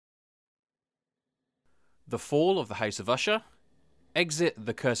The Fall of the House of Usher, Exit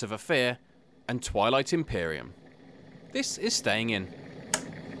the Curse of Ophir, and Twilight Imperium. This is Staying In.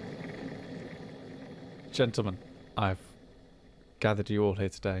 Gentlemen, I've gathered you all here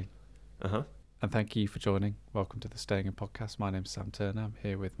today. Uh-huh. And thank you for joining. Welcome to the Staying In podcast. My name's Sam Turner. I'm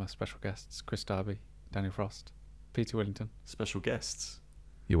here with my special guests, Chris Darby, Daniel Frost, Peter Willington. Special guests.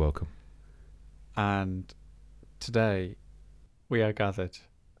 You're welcome. And today we are gathered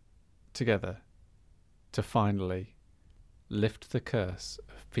together to finally lift the curse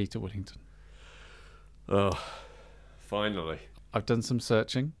of Peter Willington. Oh, finally. I've done some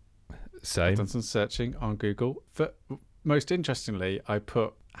searching. Same. I've done some searching on Google. Most interestingly, I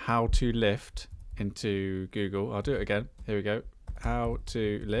put how to lift into Google. I'll do it again. Here we go. How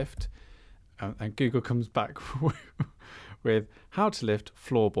to lift. And Google comes back with how to lift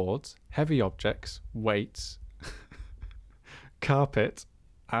floorboards, heavy objects, weights, carpet,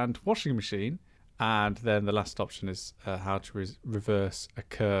 and washing machine. And then the last option is how to reverse a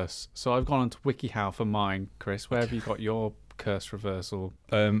curse. So I've gone on to WikiHow for mine, Chris. Where have you got your curse reversal?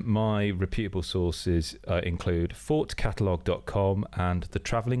 My reputable sources include fortcatalog.com and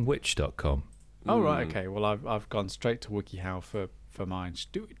thetravellingwitch.com. Oh, right, okay. Well, I've gone straight to WikiHow for mine.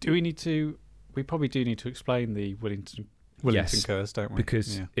 Do we need to... We probably do need to explain the Willington Yes, curse, don't we?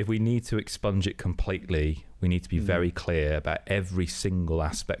 Because if we need to expunge it completely, we need to be very clear about every single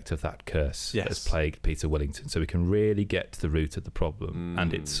aspect of that curse that has plagued Peter Willington, so we can really get to the root of the problem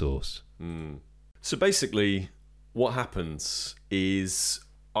and its source. So basically, what happens is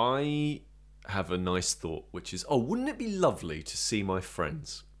I have a nice thought, which is, wouldn't it be lovely to see my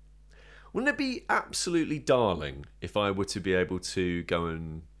friends? Wouldn't it be absolutely darling if I were to be able to go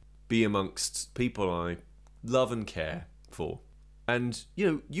and be amongst people I love and care for? And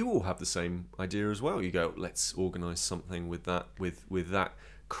you all have the same idea as well. You go, let's organise something with that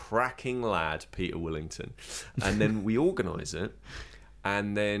cracking lad Peter Willington, and then we organise it,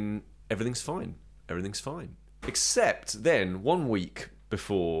 and then everything's fine. Except then 1 week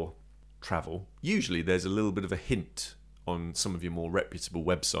before travel, usually there's a little bit of a hint on some of your more reputable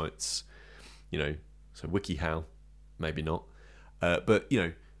websites, so WikiHow, maybe not, but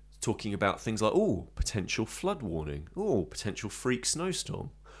talking about things like, potential flood warning, potential freak snowstorm,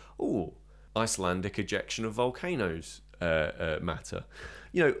 Icelandic ejection of volcanoes matter.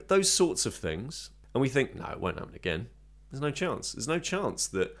 Those sorts of things. And we think, no, it won't happen again. There's no chance. There's no chance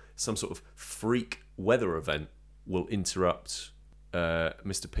that some sort of freak weather event will interrupt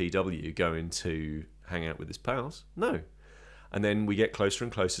Mr. PW going to hang out with his pals. No. And then we get closer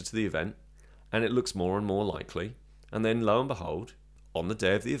and closer to the event, and it looks more and more likely. And then, lo and behold, on the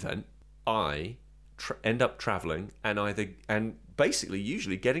day of the event, I end up travelling and basically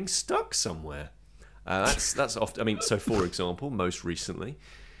usually getting stuck somewhere. That's often. So for example, most recently,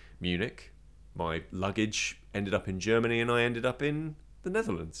 Munich, my luggage ended up in Germany and I ended up in the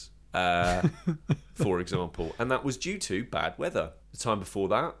Netherlands. For example, and that was due to bad weather. The time before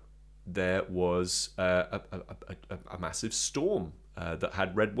that, there was a massive storm that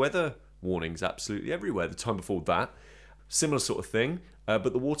had red weather warnings absolutely everywhere. The time before that, similar sort of thing,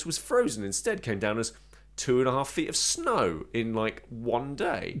 but the water was frozen. Instead, came down as 2.5 feet of snow in like 1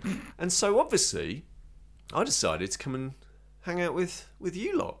 day. And so obviously, I decided to come and hang out with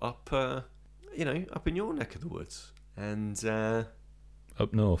you lot up, up in your neck of the woods, and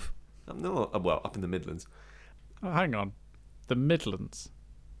Up north. Up in the Midlands. Oh, hang on, the Midlands.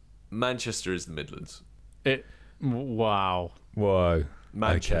 Manchester is the Midlands. Wow. Whoa.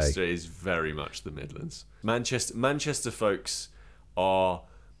 Manchester is very much the Midlands. Manchester folks are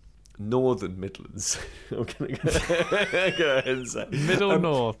Northern Midlands. I'm going to go ahead and say Middle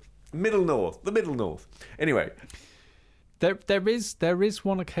North. The Middle North. Anyway, there is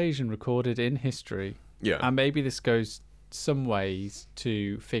one occasion recorded in history, and maybe this goes some ways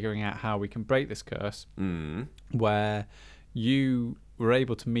to figuring out how we can break this curse, where you were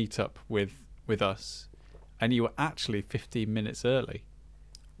able to meet up with us, and you were actually 15 minutes early.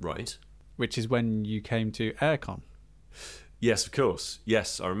 Right. Which is when you came to Aircon. Yes, of course.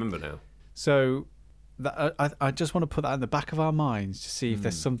 Yes, I remember now. So I just want to put that in the back of our minds to see if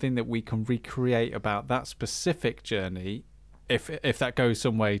there's something that we can recreate about that specific journey, if that goes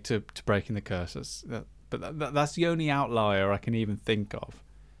some way to breaking the curse. But that's the only outlier I can even think of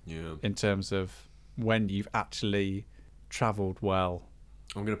in terms of when you've actually travelled well.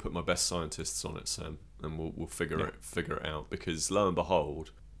 I'm going to put my best scientists on it, Sam, and we'll figure it out, because lo and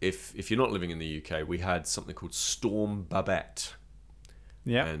behold, if you're not living in the UK, we had something called Storm Babette.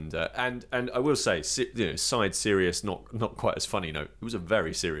 Yeah. And I will say, side serious, not quite as funny note. It was a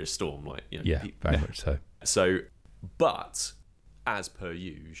very serious storm, very much so. So, but as per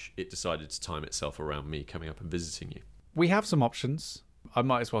usual, it decided to time itself around me coming up and visiting you. We have some options. I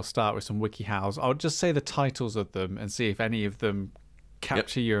might as well start with some WikiHows. I'll just say the titles of them and see if any of them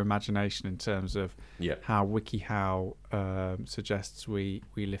capture your imagination in terms of how WikiHow suggests we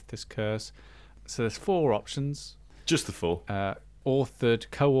lift this curse. So there's 4 options. Just the 4.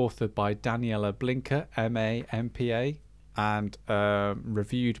 Co-authored by Daniela Blinker, MA, MPA, and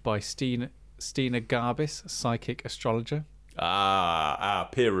reviewed by Stina Garbis, psychic astrologer.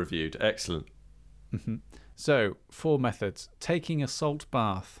 Peer-reviewed. Excellent. Mm-hmm. So, 4 methods. Taking a salt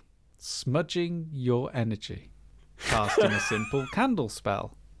bath, smudging your energy, casting a simple candle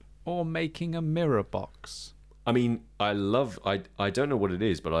spell, or making a mirror box. I mean, I don't know what it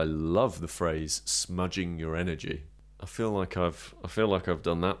is, but I love the phrase smudging your energy. I feel like I've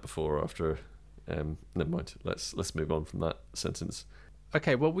done that before after never mind. Let's move on from that sentence.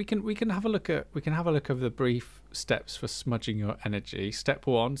 Okay, well we can have a look at the brief steps for smudging your energy. Step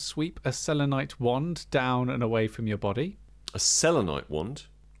 1: sweep a selenite wand down and away from your body. A selenite wand?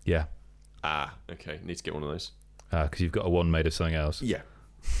 Yeah. Okay. Need to get one of those. Because you've got a wand made of something else. Yeah.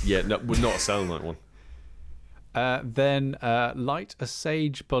 No, well, not a selenite one. Then light a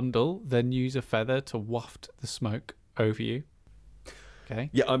sage bundle. Then use a feather to waft the smoke over you. Okay.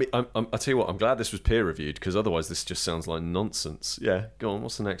 Yeah, I mean, I'll tell you what. I'm glad this was peer reviewed because otherwise this just sounds like nonsense. Yeah, go on.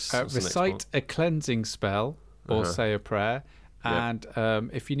 What's the next? Recite a cleansing spell or say a prayer. And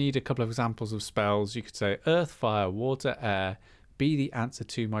if you need a couple of examples of spells, you could say earth, fire, water, air. Be the answer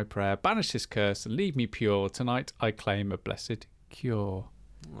to my prayer. Banish this curse and leave me pure. Tonight I claim a blessed cure.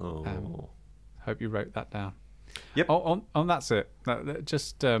 Hope you wrote that down. Yep. That's it.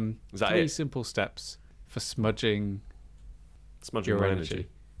 Just 3 simple steps for smudging your energy.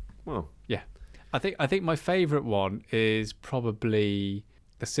 Well, yeah. I think my favourite one is probably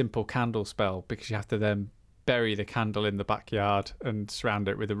the simple candle spell because you have to then bury the candle in the backyard and surround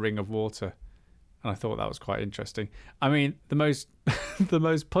it with a ring of water. And I thought that was quite interesting. I mean, the most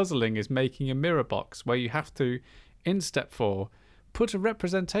puzzling is making a mirror box where you have to, in step 4, put a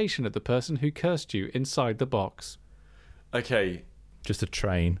representation of the person who cursed you inside the box. Okay. Just a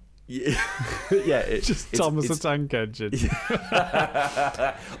train. Yeah, Just Thomas the Tank Engine.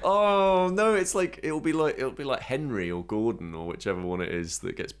 Oh no, it'll be like Henry or Gordon or whichever one it is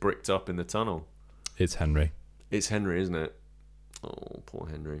that gets bricked up in the tunnel. It's Henry. It's Henry, isn't it? Oh, poor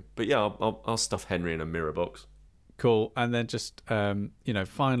Henry. But yeah, I'll stuff Henry in a mirror box. Cool. And then just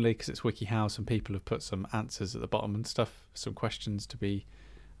finally, because it's WikiHow, some people have put some answers at the bottom and stuff, some questions to be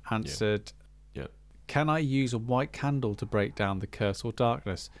answered. Yeah. Can I use a white candle to break down the curse or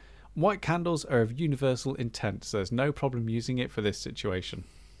darkness? White candles are of universal intent, so there's no problem using it for this situation.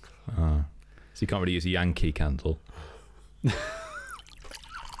 So you can't really use a Yankee candle.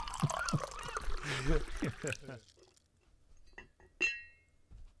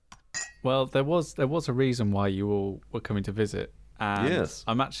 Well, there was a reason why you all were coming to visit, and yes.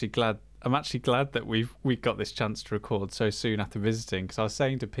 I'm actually glad that we got this chance to record so soon after visiting. Because I was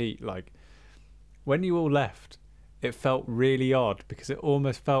saying to Pete, like, when you all left, it felt really odd because it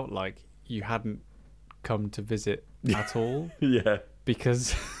almost felt like you hadn't come to visit at all. Yeah.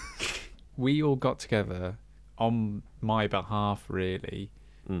 Because we all got together on my behalf, really,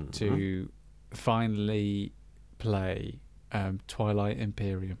 to finally play Twilight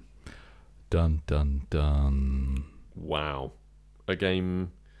Imperium. Dun dun dun. Wow. A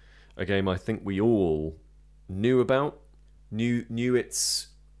game I think we all knew about, knew its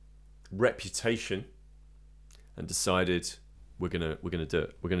reputation, and decided we're gonna do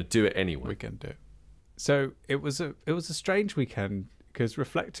it. We're gonna do it anyway. We're gonna do it. So it was a strange weekend because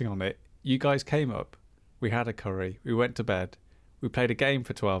reflecting on it, you guys came up, we had a curry, we went to bed, we played a game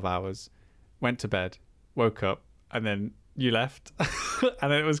for 12 hours, went to bed, woke up, and then you left.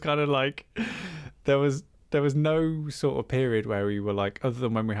 And it was kind of like there was no sort of period where we were like, other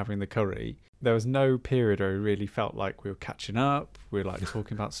than when we were having the curry, there was no period where we really felt like we were catching up. We were like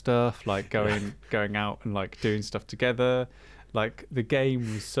talking about stuff, like going out and like doing stuff together. Like the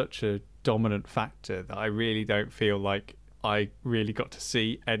game was such a dominant factor that I really don't feel like I really got to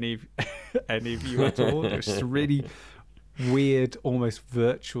see any of you at all. It was just a really weird, almost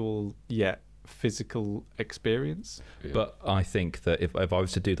virtual yet physical experience. Yeah. But I think that if I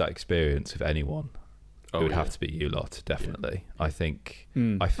was to do that experience with anyone, it would have to be you lot, definitely. Yeah. I think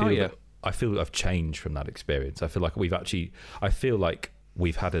I feel that I've changed from that experience. I feel like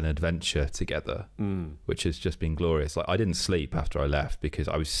we've had an adventure together, which has just been glorious. Like I didn't sleep after I left because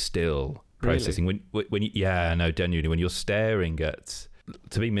I was still processing. Really? Genuinely, when you're staring at,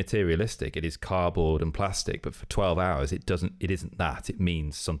 to be materialistic, it is cardboard and plastic, but for 12 hours it isn't that. It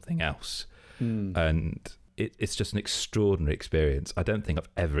means something else. And it's just an extraordinary experience. I don't think I've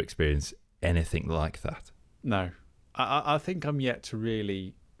ever experienced anything like that. No, I think I'm yet to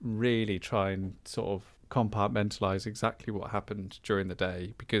really, really try and sort of compartmentalize exactly what happened during the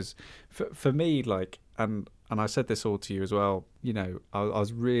day, because for me, like, and I said this all to you as well, you know, I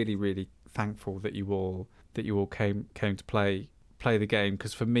was really, really thankful that you all came to play the game,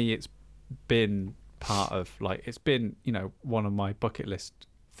 because for me it's been part of, like, it's been, you know, one of my bucket list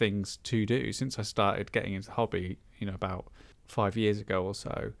things to do since I started getting into the hobby, you know, about 5 years ago or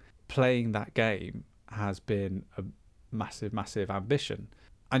so. Playing that game has been a massive ambition.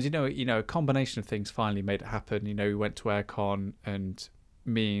 And you know, a combination of things finally made it happen. You know, we went to AirCon, and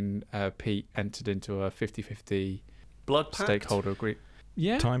me and Pete entered into a 50-50 Blood pact? stakeholder agreement.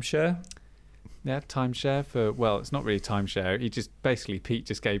 Yeah. Timeshare? Yeah, timeshare for, well, it's not really timeshare. Pete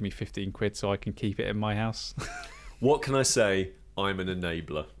just gave me 15 quid so I can keep it in my house. What can I say? I'm an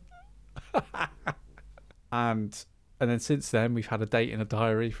enabler. And then since then, we've had a date in a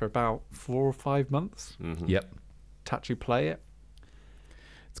diary for about 4 or 5 months. Mm-hmm. Yep. To actually play it.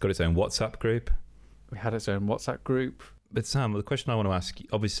 It's got its own WhatsApp group. We had its own WhatsApp group. But Sam, the question I want to ask,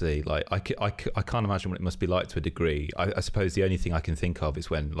 obviously, like I can't imagine what it must be like to a degree. I suppose the only thing I can think of is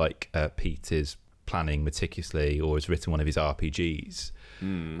when, like, Pete is planning meticulously or has written one of his RPGs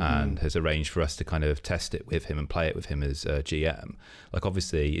and has arranged for us to kind of test it with him and play it with him as GM. Like,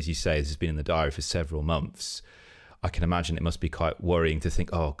 obviously, as you say, this has been in the diary for several months. I can imagine it must be quite worrying to think,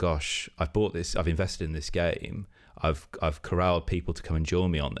 oh gosh, I've bought this, I've invested in this game, I've corralled people to come and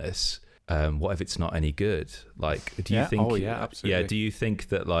join me on this. What if it's not any good? Like, do you think? Oh yeah, absolutely. Yeah, do you think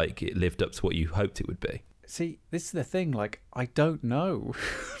that, like, it lived up to what you hoped it would be? See, this is the thing. Like, I don't know.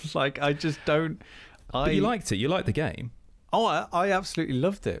 Like, I just don't. But you liked it. You liked the game. Oh, I absolutely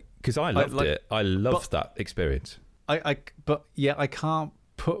loved it. Because I loved it. I loved that experience. But yeah, I can't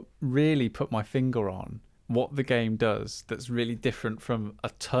really put my finger on what the game does that's really different from a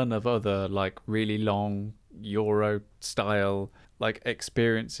ton of other, like, really long Euro style, like,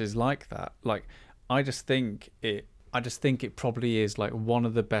 experiences like that. Like, I just think it probably is, like, one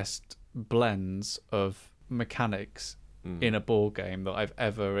of the best blends of mechanics in a board game that I've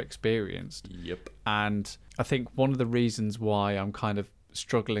ever experienced. Yep. And I think one of the reasons why I'm kind of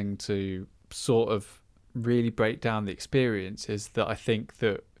struggling to sort of really break down the experience is that I think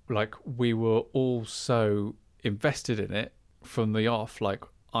that, like, we were all so invested in it from the off. Like,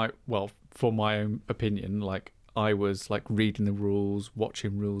 for my own opinion, like, I was, like, reading the rules,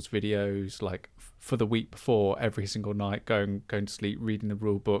 watching rules videos, like, for the week before, every single night, going to sleep, reading the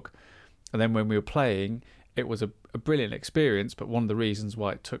rule book. And then when we were playing, it was a brilliant experience. But one of the reasons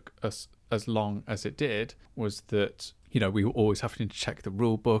why it took us as long as it did was that, you know, we were always having to check the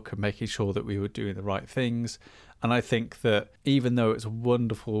rule book and making sure that we were doing the right things. And I think that even though it's a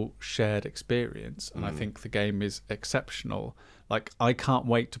wonderful shared experience, and I think the game is exceptional, like, I can't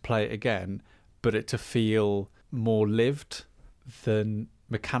wait to play it again, but it to feel more lived than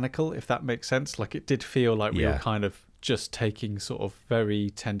mechanical, if that makes sense. Like, it did feel like we were kind of just taking sort of very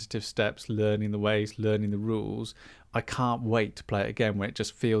tentative steps, learning the ways, learning the rules. I can't wait to play it again when it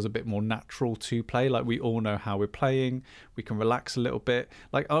just feels a bit more natural to play. Like, we all know how we're playing. We can relax a little bit.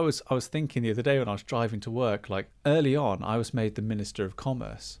 Like, I was thinking the other day when I was driving to work, like, early on, I was made the Minister of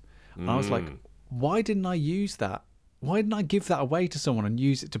Commerce. And I was like, why didn't I use that? Why didn't I give that away to someone and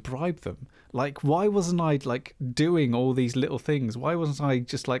use it to bribe them? Like, why wasn't I, like, doing all these little things? Why wasn't I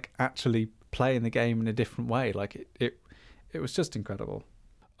just, like, actually playing the game in a different way? Like, it was just incredible.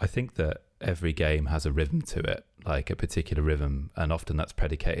 I think that every game has a rhythm to it, like a particular rhythm, and often that's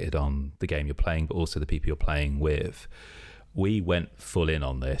predicated on the game you're playing, but also the people you're playing with. We went full in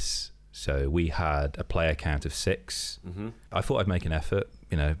on this. So we had a player count of 6. I thought I'd make an effort,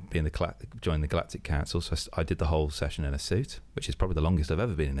 you know, join the Galactic Council. So I did the whole session in a suit, which is probably the longest I've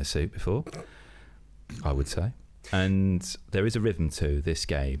ever been in a suit before, I would say. And there is a rhythm to this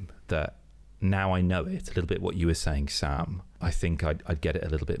game that, now I know it, a little bit what you were saying, Sam, I think I'd get it a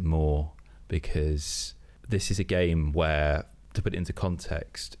little bit more, because this is a game where, to put it into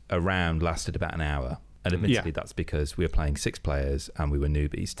context, a round lasted about an hour. And admittedly, that's because we were playing 6 players and we were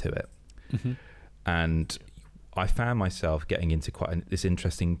newbies to it. And I found myself getting into quite this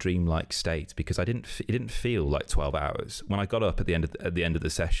interesting dreamlike state, because it didn't feel like 12 hours. When I got up at the end of the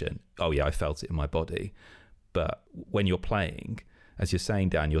session, oh yeah, I felt it in my body. But when you're playing, as you're saying,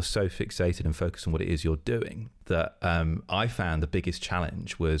 Dan, you're so fixated and focused on what it is you're doing that I found the biggest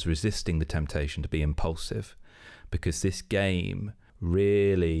challenge was resisting the temptation to be impulsive, because this game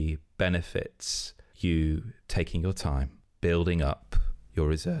really benefits you taking your time, building up your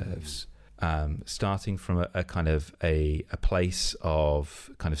reserves, starting from a kind of a place of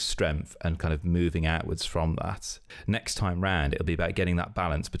kind of strength and kind of moving outwards from that. Next time round, it'll be about getting that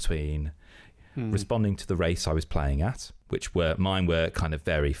balance between responding to the race I was playing at, which mine were kind of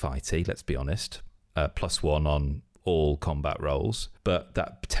very fighty, let's be honest, +1 on all combat roles, but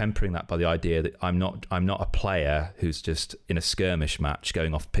that tempering that by the idea that I'm not a player who's just in a skirmish match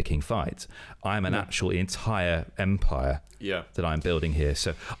going off picking fights. I'm an actual entire empire that I'm building here.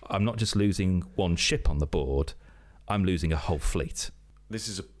 So I'm not just losing one ship on the board, I'm losing a whole fleet. This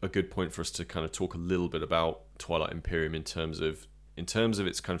is a good point for us to kind of talk a little bit about Twilight Imperium in terms of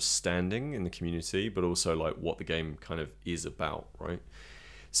its kind of standing in the community, but also like what the game kind of is about, right?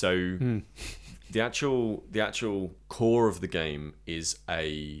 So the actual core of the game is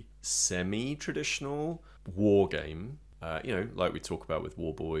a semi-traditional war game. Like we talk about with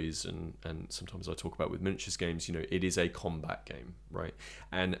War Boys and sometimes I talk about with miniatures games, it is a combat game, right?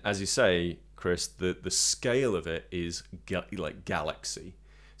 And as you say, Chris, the scale of it is like galaxy.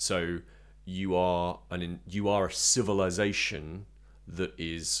 So you are a civilization that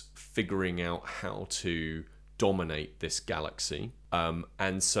is figuring out how to dominate this galaxy.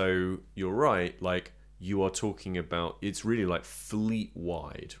 And so you're right, like you are talking about, it's really like fleet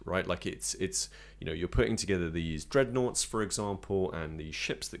wide, right? Like it's you're putting together these dreadnoughts, for example, and the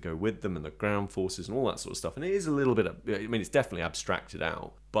ships that go with them and the ground forces and all that sort of stuff. And it is a little bit, it's definitely abstracted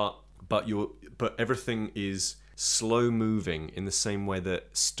out, but everything is slow moving in the same way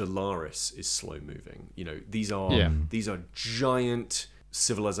that Stellaris is slow moving. These are giant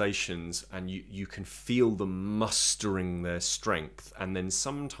civilizations, and you can feel them mustering their strength, and then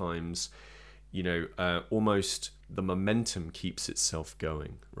sometimes almost the momentum keeps itself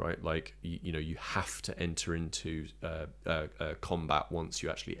going, right? Like you have to enter into combat once you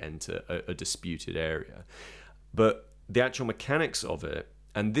actually enter a disputed area. But the actual mechanics of it,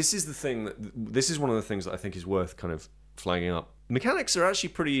 and this is one of the things that I think is worth kind of flagging up. Mechanics are actually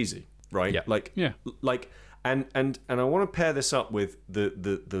pretty easy, right? And I want to pair this up with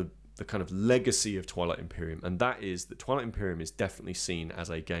the kind of legacy of Twilight Imperium, and that is that Twilight Imperium is definitely seen as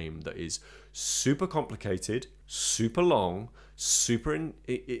a game that is super complicated, super long, super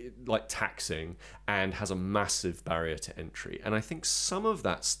taxing, and has a massive barrier to entry. And I think some of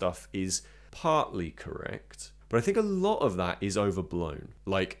that stuff is partly correct, but I think a lot of that is overblown.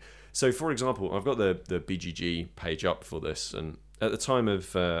 So for example, I've got the BGG page up for this, and at the time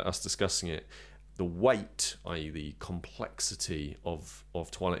of us discussing it, the weight, i.e. the complexity of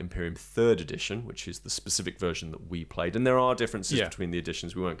Twilight Imperium 3rd edition, which is the specific version that we played, and there are differences between the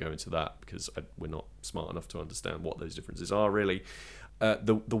editions, we won't go into that because we're not smart enough to understand what those differences are really.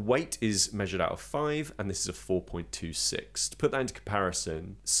 The weight is measured out of 5, and this is a 4.26. To put that into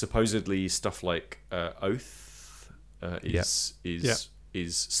comparison, supposedly stuff like Oath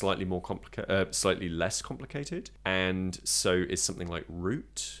is slightly more slightly less complicated, and so is something like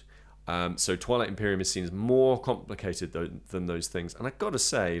Root. So Twilight Imperium is seen as more complicated than those things, and I gotta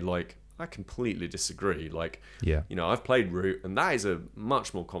say, I completely disagree. I've played Root, and that is a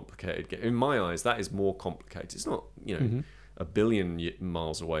much more complicated game. In my eyes, that is more complicated. It's not a billion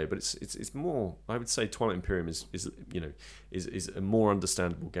miles away, but it's more. I would say Twilight Imperium is a more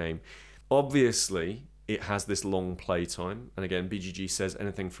understandable game. Obviously, it has this long play time, and again, BGG says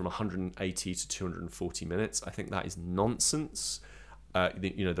anything from 180 to 240 minutes. I think that is nonsense.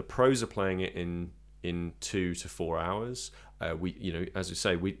 The pros are playing it in 2 to 4 hours. As we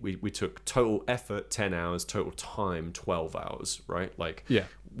say, we took total effort 10 hours, total time 12 hours, right?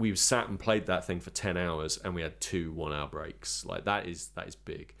 We sat and played that thing for 10 hours, and we had 2 1-hour breaks. That is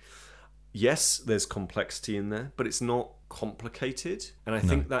big. Yes, there's complexity in there, but it's not complicated, and I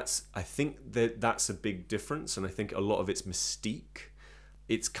think that's a big difference. And I think a lot of its mystique,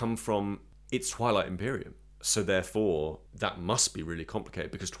 it's Twilight Imperium. So therefore, that must be really complicated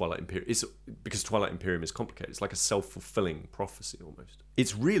because Twilight Imperium is complicated. It's like a self-fulfilling prophecy almost.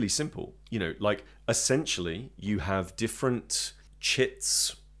 It's really simple. Essentially, you have different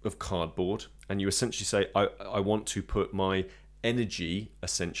chits of cardboard, and you essentially say, I want to put my energy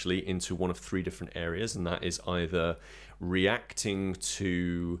essentially into one of 3 different areas, and that is either reacting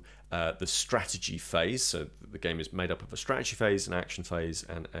to the strategy phase. So the game is made up of a strategy phase, an action phase,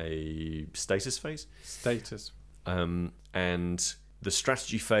 and a status phase. And the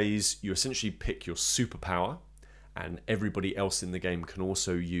strategy phase, you essentially pick your superpower, and everybody else in the game can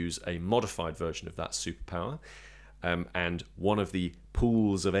also use a modified version of that superpower. And one of the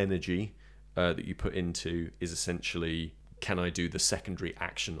pools of energy that you put into is essentially, can I do the secondary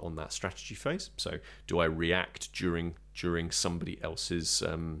action on that strategy phase? So do I react during somebody else's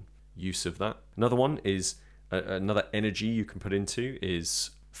use of that? Another one is another energy you can put into is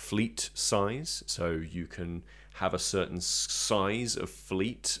fleet size, so you can have a certain size of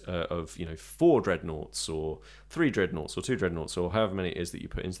fleet of 4 dreadnoughts or 3 dreadnoughts or 2 dreadnoughts or however many it is that you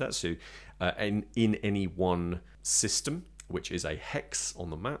put into that suit in any one system, which is a hex on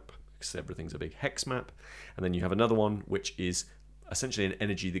the map, because everything's a big hex map. And then you have another one which is essentially an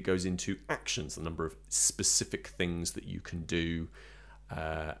energy that goes into actions, the number of specific things that you can do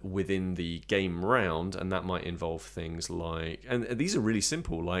within the game round, and that might involve things like, and these are really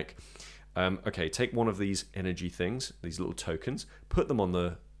simple, like take one of these energy things, these little tokens, put them on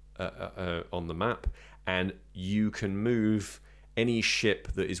the map, and you can move any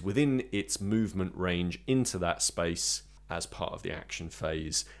ship that is within its movement range into that space as part of the action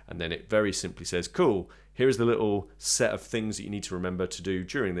phase. And then it very simply says, cool, here's the little set of things that you need to remember to do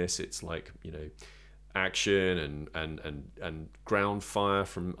during this. It's like, action and ground fire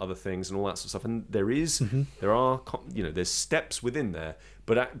from other things and all that sort of stuff. And there's steps within there,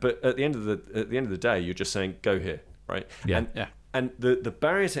 but at the end of the day, you're just saying go here, right? And the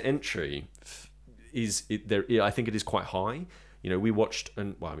barrier to entry I think it is quite high. We watched,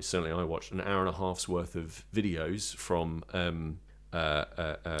 certainly I watched an hour and a half's worth of videos from Ben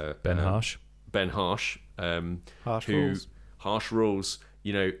Harsh. Ben Harsh, Harsh Rules.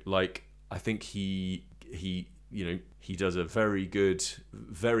 I think he does a very good,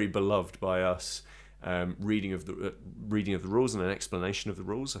 very beloved by us reading of the rules and an explanation of the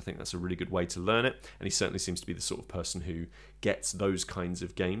rules. I think that's a really good way to learn it, and he certainly seems to be the sort of person who gets those kinds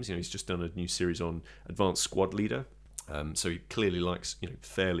of games. He's just done a new series on Advanced Squad Leader, so he clearly likes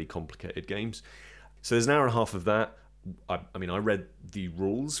fairly complicated games. So there's an hour and a half of that. I read the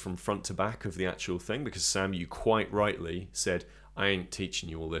rules from front to back of the actual thing, because Sam, you quite rightly said, I ain't teaching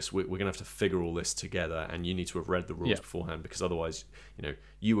you all this. We're going to have to figure all this together, and you need to have read the rules beforehand, because otherwise,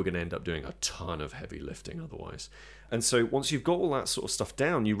 you were going to end up doing a ton of heavy lifting otherwise. And so once you've got all that sort of stuff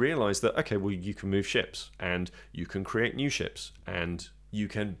down, you realise that, okay, well, you can move ships, and you can create new ships, and you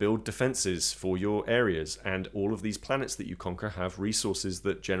can build defenses for your areas, and all of these planets that you conquer have resources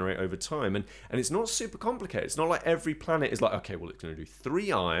that generate over time. And it's not super complicated. It's not like every planet is like, okay, well, it's going to do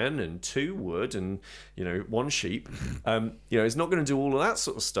 3 iron and 2 wood and 1 sheep. It's not going to do all of that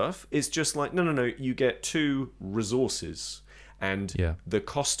sort of stuff. It's just like, no, you get 2 resources, and the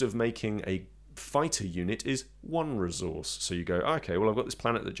cost of making a fighter unit is 1 resource. So you go, okay, well, I've got this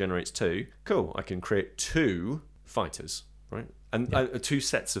planet that generates 2. Cool, I can create 2 fighters, right? And 2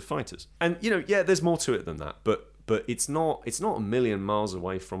 sets of fighters. And there's more to it than that, but it's not a million miles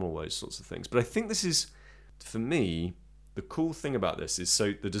away from all those sorts of things. But I think this is, for me, the cool thing about this is,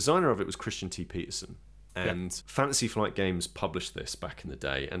 so the designer of it was Christian T. Peterson, and Fantasy Flight Games published this back in the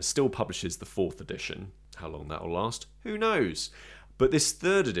day, and still publishes the 4th edition. How long that will last, who knows? But this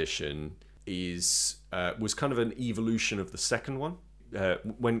 3rd edition was kind of an evolution of the second one.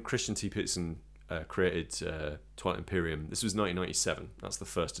 When Christian T. Peterson created Twilight Imperium, this was 1997. That's the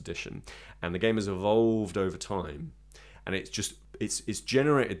 1st edition, and the game has evolved over time, and it's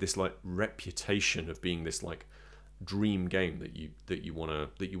generated this like reputation of being this like dream game that you want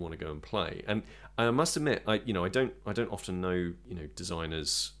to go and play. And I must admit, I don't often know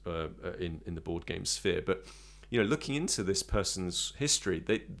designers in the board game sphere, but looking into this person's history,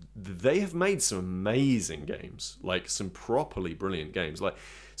 they have made some amazing games, like some properly brilliant games. Like,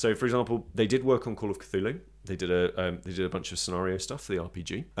 so for example, they did work on Call of Cthulhu. They did a bunch of scenario stuff for the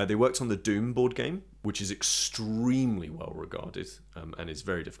RPG. They worked on the Doom board game, which is extremely well regarded and is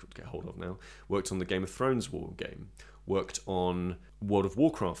very difficult to get hold of now. Worked on the Game of Thrones board game. Worked on World of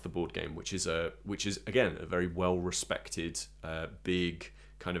Warcraft, the board game, which is again a very well respected big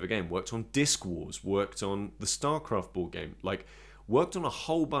kind of a game. Worked on Disc Wars. Worked on the StarCraft board game. Worked on a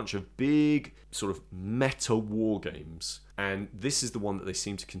whole bunch of big sort of meta war games, and this is the one that they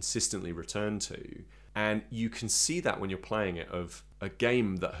seem to consistently return to. And you can see that when you're playing it, of a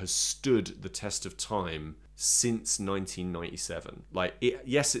game that has stood the test of time since 1997.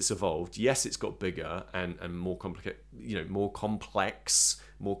 Yes, it's evolved. Yes, it's got bigger and more complicated, more complex,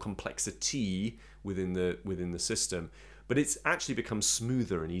 more complexity within the system. But it's actually become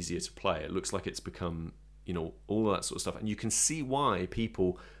smoother and easier to play. It looks like it's become, all of that sort of stuff. And you can see why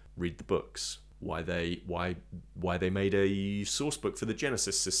people read the books, why they made a source book for the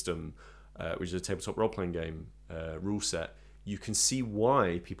Genesis system, which is a tabletop role-playing game rule set. You can see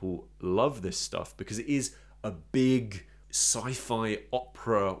why people love this stuff, because it is a big sci-fi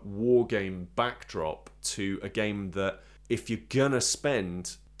opera war game backdrop to a game that, if you're gonna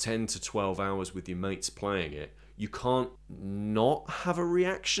spend 10 to 12 hours with your mates playing it, you can't not have a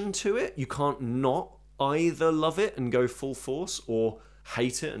reaction to it. You can't not either love it and go full force, or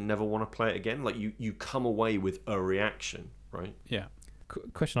hate it and never want to play it again. You come away with a reaction, right? Yeah.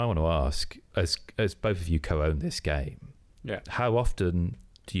 question I want to ask, as both of you co-own this game, how often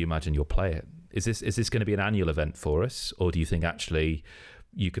do you imagine you'll play it? Is this going to be an annual event for us, or do you think actually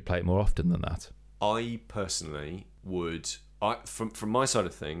you could play it more often than that? I personally would. From my side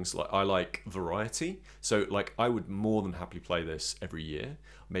of things, like I like variety. So like I would more than happily play this every year,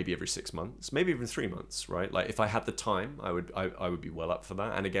 maybe every 6 months, maybe even 3 months, right? Like if I had the time, I would be well up for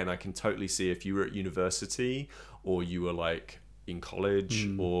that. And again, I can totally see if you were at university or you were like in college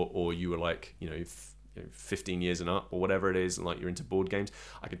or you were like, 15 years and up or whatever it is, and like you're into board games,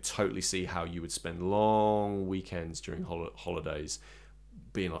 I could totally see how you would spend long weekends during holidays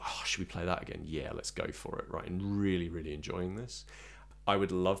being like, oh, should we play that again? Yeah, let's go for it, right? And really, really enjoying this. I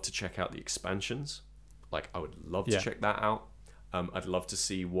would love to check out the expansions. Like, I would love to check that out. I'd love to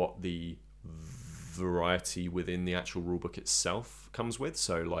see what the variety within the actual rulebook itself comes with.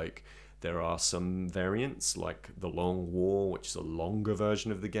 So, like, there are some variants, like the Long War, which is a longer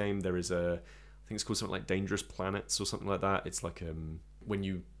version of the game. There is I think it's called something like Dangerous Planets or something like that. It's like when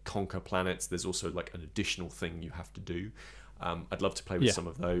you conquer planets, there's also like an additional thing you have to do. I'd love to play with some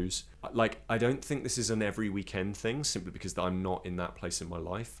of those. Like, I don't think this is an every weekend thing, simply because I'm not in that place in my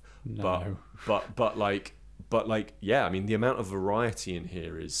life. No. But like, yeah. I mean, the amount of variety in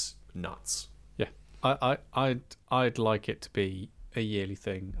here is nuts. Yeah, I'd like it to be a yearly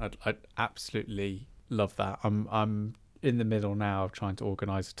thing. I'd absolutely love that. I'm in the middle now of trying to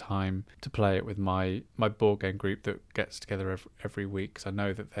organise a time to play it with my board game group that gets together every week, because I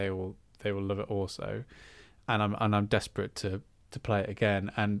know that they will love it also. And I'm desperate to play it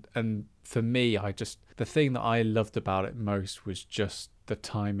again. And for me, the thing that I loved about it most was just the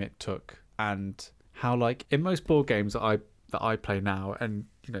time it took, and how, like, in most board games that I play now, and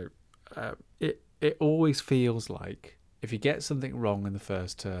it always feels like if you get something wrong in the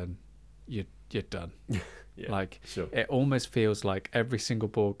first turn, you're done. Sure. It almost feels like every single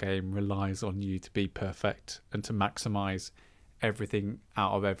board game relies on you to be perfect and to maximize everything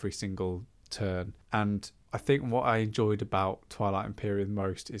out of every single turn. And I think what I enjoyed about Twilight Imperium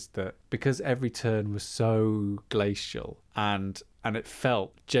most is that because every turn was so glacial, and it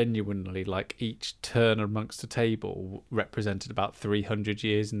felt genuinely like each turn amongst the table represented about 300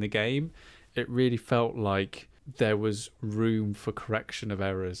 years in the game, it really felt like there was room for correction of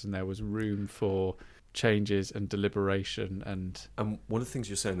errors, and there was room for changes and deliberation. And one of the things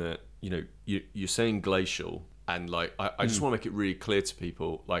you're saying that, you're saying glacial, and like I just want to make it really clear to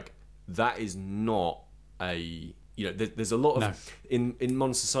people, like, that is not there's a lot of in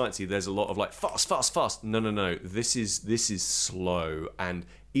modern society, there's a lot of like fast. No, this is slow, and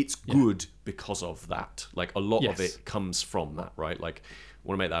it's good because of that. Like, a lot of it comes from that, right? Like, I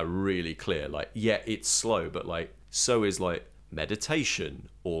want to make that really clear. Like, yeah, it's slow, but like, so is like meditation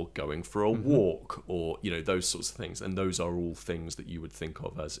or going for a walk, or those sorts of things. And those are all things that you would think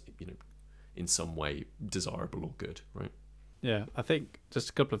of as in some way desirable or good, right? Yeah, I think just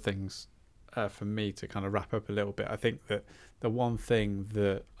a couple of things for me to kind of wrap up a little bit. I think that the one thing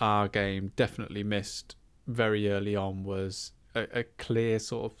that our game definitely missed very early on was a clear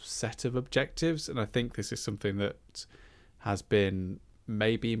sort of set of objectives, and I think this is something that has been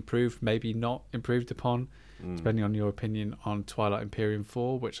maybe improved, maybe not improved upon, depending on your opinion on Twilight Imperium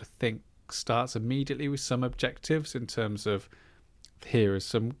 4, which I think starts immediately with some objectives in terms of, here is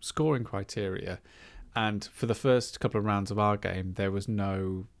some scoring criteria. And for the first couple of rounds of our game, there was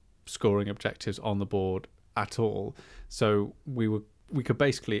no scoring objectives on the board at all. So we could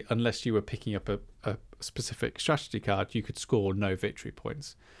basically, unless you were picking up a specific strategy card, you could score no victory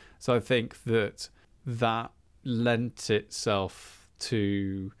points. So I think that lent itself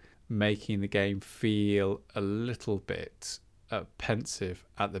to making the game feel a little bit pensive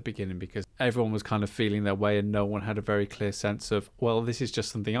at the beginning, because everyone was kind of feeling their way and no one had a very clear sense of, well, this is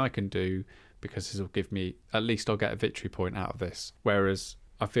just something I can do because this will give me, at least I'll get a victory point out of this. Whereas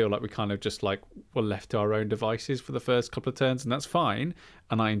I feel like we kind of just like were left to our own devices for the first couple of turns, and that's fine,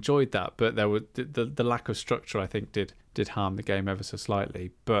 and I enjoyed that, but there were the lack of structure, I think, did harm the game ever so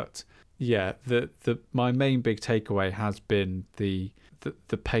slightly. But yeah, my main big takeaway has been the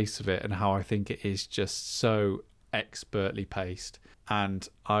pace of it, and how I think it is just so expertly paced. And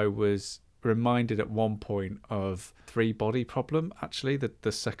I was reminded at one point of Three Body Problem, actually,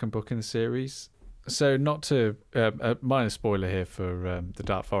 the second book in the series. So not to a minor spoiler here for the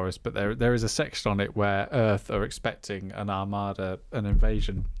Dark Forest, but there is a section on it where Earth are expecting an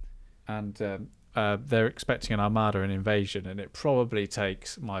invasion, and they're expecting an armada, an invasion, and it probably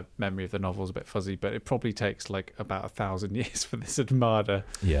takes, my memory of the novel is a bit fuzzy, but it probably takes like about 1,000 years for this armada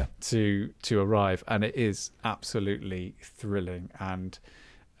to arrive, and it is absolutely thrilling. And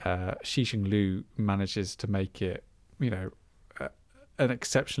Xixing Liu manages to make it, an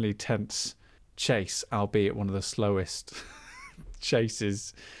exceptionally tense chase, albeit one of the slowest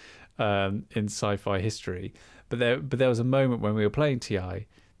chases in sci-fi history. But there was a moment when we were playing TI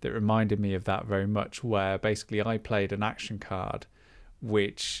that reminded me of that very much, where basically I played an action card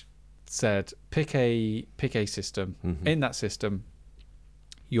which said pick a system. In that system,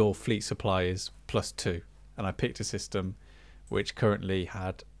 your fleet supply is +2, and I picked a system which currently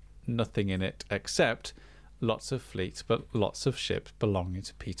had nothing in it except lots of fleets, but lots of ships belonging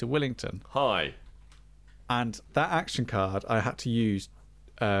to Peter Willington. Hi. And that action card I had to use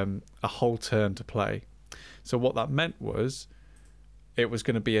a whole turn to play. So what that meant was it was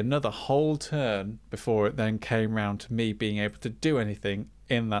going to be another whole turn before it then came round to me being able to do anything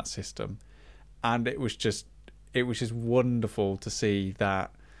in that system. And it was just wonderful to see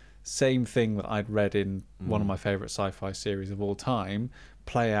that same thing that I'd read in one of my favourite sci-fi series of all time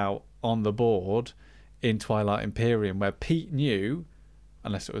play out on the board in Twilight Imperium, where Pete knew,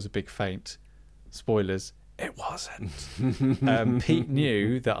 unless it was a big feint, spoilers, it wasn't. Pete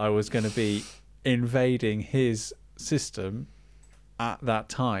knew that I was going to be invading his system at that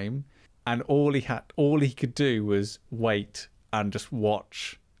time, and all he could do was wait and just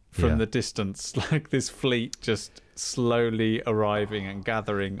watch from the distance, like this fleet just slowly arriving and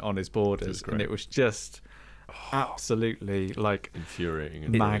gathering on his borders, and it was just absolutely like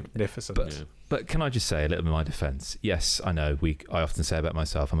infuriating, magnificent. But can I just say a little bit of my defence? Yes, I know. I often say about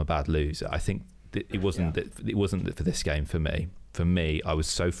myself, I'm a bad loser. I think that it wasn't for this game for me. For me, I was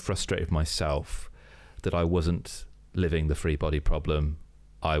so frustrated with myself that I wasn't living the free body problem.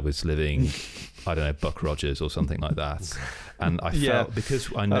 I was living, I don't know, Buck Rogers or something like that. And I felt, because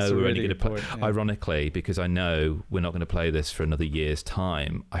I know we're only going to play, ironically, because I know we're not going to play this for another year's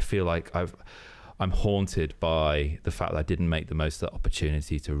time, I feel like I'm haunted by the fact that I didn't make the most of that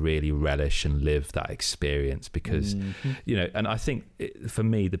opportunity to really relish and live that experience. Because, and I think for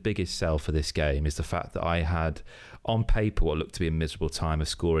me, the biggest sell for this game is the fact that I had, on paper, what looked to be a miserable time of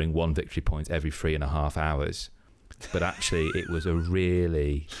scoring 1 victory point every 3.5 hours. But actually, it was a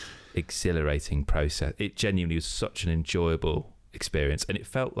really exhilarating process. It genuinely was such an enjoyable experience, and it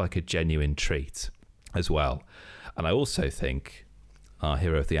felt like a genuine treat as well. And I also think our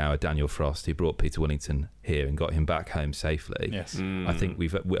hero of the hour, Daniel Frost, who brought Peter Willington here and got him back home safely. Yes. I think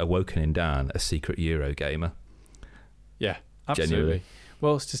we've awoken in Dan a secret Euro gamer. Yeah, absolutely. Genuinely.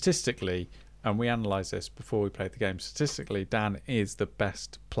 Well, statistically, and we analysed this before we played the game, statistically, Dan is the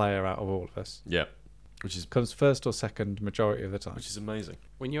best player out of all of us. Yeah. Which comes first or second majority of the time. Which is amazing.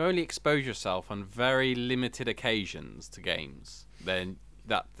 When you only expose yourself on very limited occasions to games, then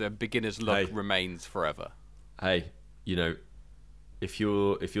that the beginner's luck remains forever. Hey, if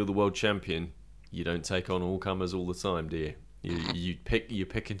you're the world champion, you don't take on all comers all the time, do you? You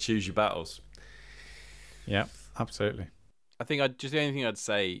pick and choose your battles. Yeah, absolutely. I think the only thing I'd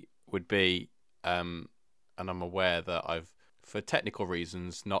say would be, and I'm aware that I've, for technical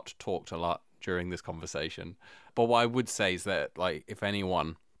reasons, not talked a lot during this conversation, but what I would say is that, like, if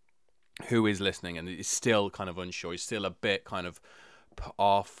anyone who is listening and is still kind of unsure, is still a bit kind of put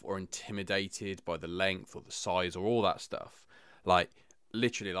off or intimidated by the length or the size or all that stuff, like,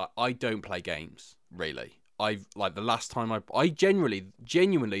 literally, like, I don't play games, really. The last time I genuinely,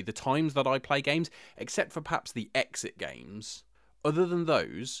 the times that I play games, except for perhaps the exit games, other than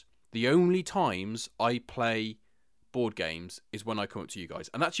those, the only times I play board games is when I come up to you guys,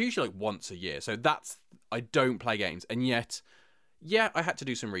 and that's usually like once a year. So I don't play games, and yet, I had to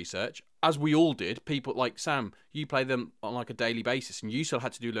do some research, as we all did. People like Sam, you play them on like a daily basis, and you still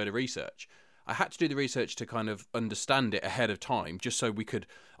had to do a load of research. I had to do the research to kind of understand it ahead of time, just so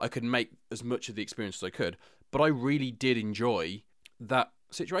I could make as much of the experience as I could. But I really did enjoy that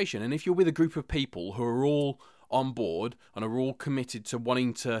situation, and if you're with a group of people who are all on board and are all committed to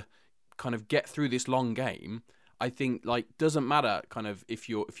wanting to kind of get through this long game, I think, like, doesn't matter kind of if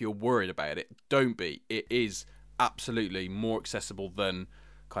you're worried about it, don't be. It is absolutely more accessible than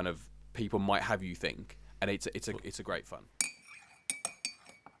kind of people might have you think, and it's a great fun.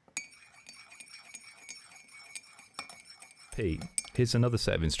 Pete, here's another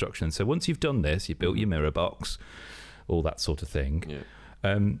set of instructions. So once you've done this, you've built your mirror box, all that sort of thing.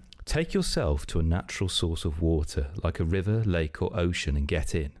 Yeah. Take yourself to a natural source of water, like a river, lake, or ocean, and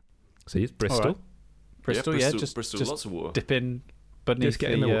get in. So it's Bristol. Bristol, just lots of water. Dip in beneath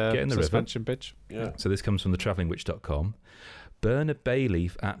get in the suspension river. bridge. Yeah. So this comes from thetravellingwitch.com. Burn a bay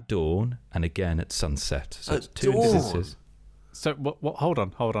leaf at dawn and again at sunset. So it's two instances. So what? Hold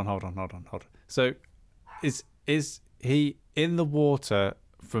on. So is he in the water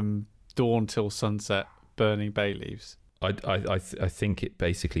from dawn till sunset burning bay leaves? I think it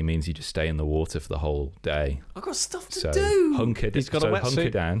basically means you just stay in the water for the whole day. I've got stuff to do. He's got a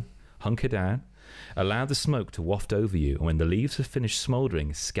wetsuit. Hunker down. Allow the smoke to waft over you, and when the leaves have finished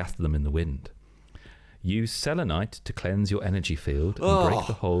smouldering, scatter them in the wind. Use selenite to cleanse your energy field and break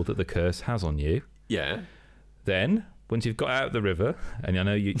the hold that the curse has on you. Yeah. Then, once you've got out of the river, and I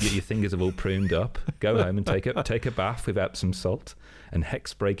know your fingers have all pruned up, go home and take a bath with Epsom salt and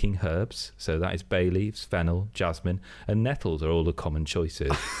hex-breaking herbs. So that is bay leaves, fennel, jasmine, and nettles are all the common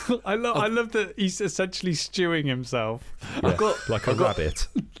choices. I love that he's essentially stewing himself. Yeah, like a rabbit.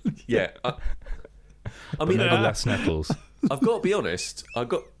 Yeah. I mean, maybe less nettles. I've got to be honest. I've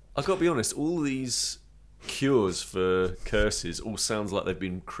got to be honest. All these cures for curses all sounds like they've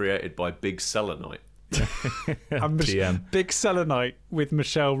been created by Big Selenite. Big Selenite with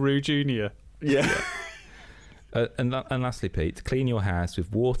Michelle Roux Jr. Yeah. And lastly, Pete, clean your house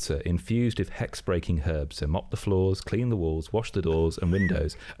with water infused with hex-breaking herbs. So mop the floors, clean the walls, wash the doors and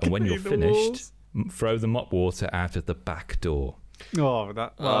windows, and when you're finished, throw the mop water out of the back door.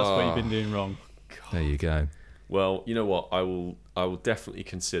 That's what you've been doing wrong. God. There you go. Well, you know what? I will definitely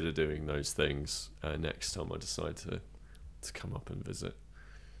consider doing those things next time I decide to come up and visit.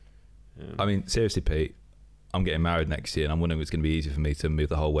 I mean, seriously, Pete, I'm getting married next year, and I'm wondering if it's going to be easy for me to move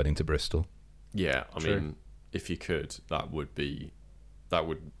the whole wedding to Bristol. Yeah, I mean, if you could, that would do.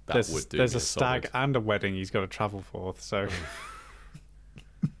 There's a stag and a wedding he's got to travel for, so.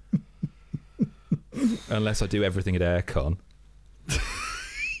 Unless I do everything at Aircon.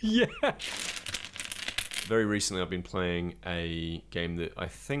 Yeah. Very recently, I've been playing a game that I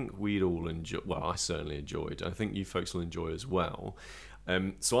think we'd all enjoy. Well, I certainly enjoyed. I think you folks will enjoy as well.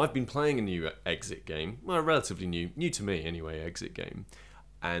 So I've been playing a new exit game. Well, relatively new to me anyway, exit game.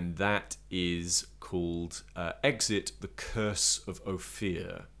 And that is called Exit: The Curse of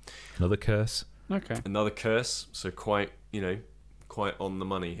Ophir. Another curse? Okay. Another curse. So quite on the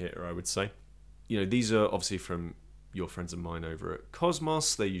money here, I would say. These are obviously from your friends of mine over at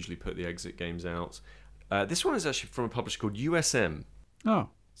Cosmos. They usually put the exit games out. This one is actually from a publisher called USM. Oh,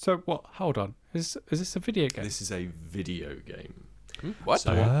 so what? Hold on. Is this a video game? This is a video game. What?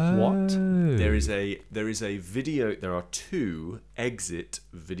 So, what? There is a video. There are 2 exit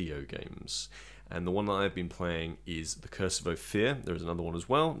video games, and the one that I've been playing is The Curse of Ophir. There is another one as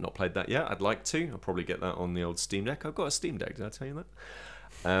well. Not played that yet. I'd like to. I'll probably get that on the old Steam Deck. I've got a Steam Deck. Did I tell you that?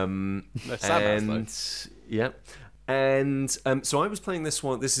 Yeah. And so I was playing this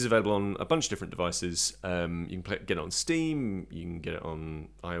one. This is available on a bunch of different devices. You can get it on Steam. You can get it on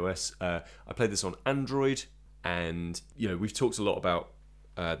iOS. I played this on Android. And, we've talked a lot about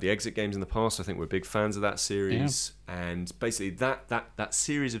the exit games in the past. I think we're big fans of that series. Yeah. And basically that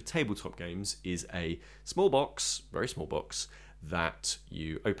series of tabletop games is a small box, very small box, that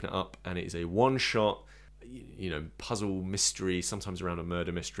you open it up and it is a one-shot, puzzle mystery, sometimes around a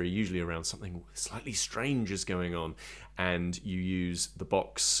murder mystery, usually around something slightly strange is going on. And you use the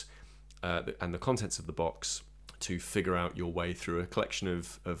box and the contents of the box to figure out your way through a collection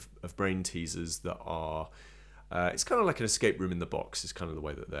of brain teasers that are... it's kind of like an escape room in the box. Is kind of the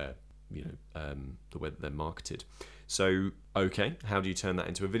way that they're, the way that they're marketed. So, okay, how do you turn that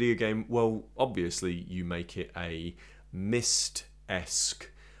into a video game? Well, obviously, you make it a Myst-esque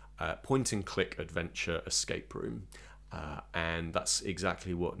point-and-click adventure escape room, and that's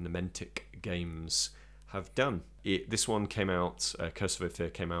exactly what Nementic Games have done. This one came out. Curse of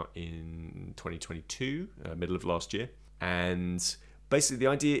Ophir came out in 2022, middle of last year, and. Basically, the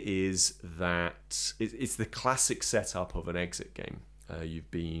idea is that it's the classic setup of an exit game.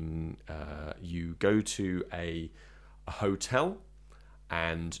 You go to a hotel,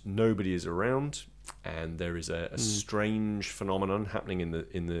 and nobody is around, and there is a strange phenomenon happening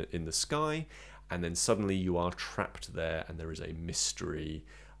in the sky, and then suddenly you are trapped there, and there is a mystery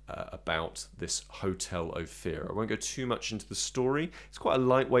about this hotel Ophir. I won't go too much into the story. It's quite a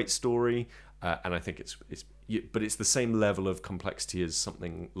lightweight story, and I think but it's the same level of complexity as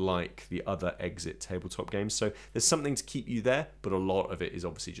something like the other exit tabletop games. So there's something to keep you there, but a lot of it is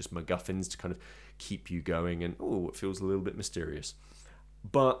obviously just MacGuffins to kind of keep you going, and it feels a little bit mysterious.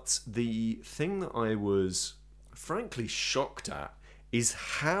 But the thing that I was frankly shocked at is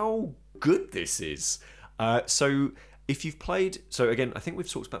how good this is. So if you've played... So again, I think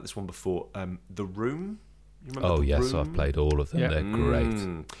we've talked about this one before. The Room... Oh yes, I've played all of them. Yeah. They're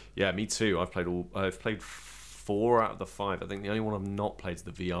great. Yeah, me too. I've played 4 out of the 5. I think the only one I've not played is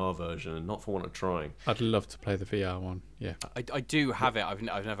the VR version, and not for want of trying. I'd love to play the VR one. Yeah, I do have it. I've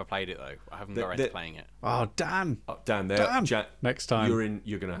never played it though. I haven't got around to playing it. Oh, Dan! Next time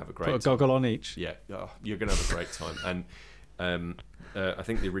you're going to have a great. Put a goggle on each. Yeah, you're going to have a great time. And I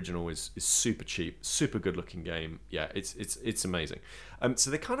think the original is super cheap, super good looking game. Yeah, it's amazing.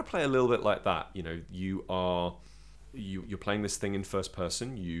 So they kind of play a little bit like that. You know, you're playing this thing in first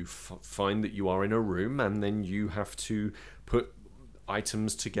person. You find that you are in a room, and then you have to put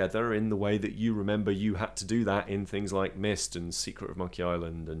items together in the way that you remember you had to do that in things like Myst and Secret of Monkey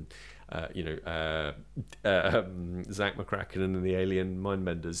Island and Zack McCracken and the Alien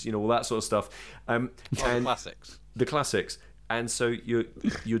Mindbenders, you know, all that sort of stuff. And classics. The classics. And so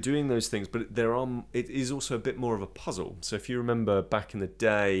you're doing those things, but it is also a bit more of a puzzle. So if you remember back in the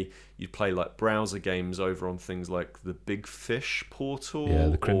day, you'd play like browser games over on things like the Big Fish portal. Yeah,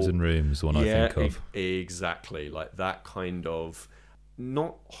 the Crimson Room is one I think of. Exactly, like that kind of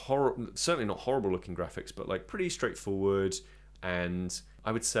certainly not horrible looking graphics, but like pretty straightforward. And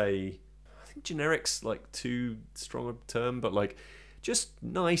I would say, I think generic's like too strong a term, but like just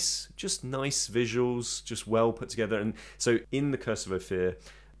nice visuals, just well put together. And so in the Curse of Ophir,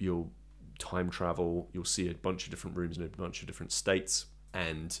 you'll time travel, you'll see a bunch of different rooms in a bunch of different states,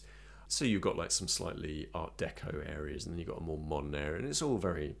 and so you've got like some slightly Art Deco areas, and then you've got a more modern area, and it's all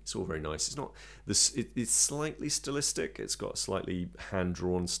very nice. It's not this. It's slightly stylistic. It's got a slightly hand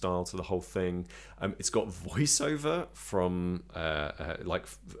drawn style to the whole thing. It's got voiceover from like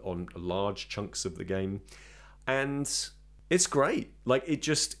on large chunks of the game, and it's great. Like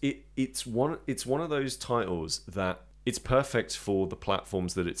it's one of those titles that it's perfect for the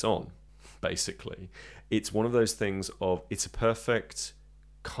platforms that it's on. Basically, it's one of those things of it's a perfect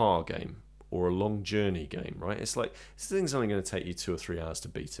car game or a long journey game, right? It's like this thing's only going to take you 2 or 3 hours to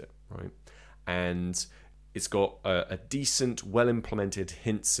beat it, right? And it's got a decent, well implemented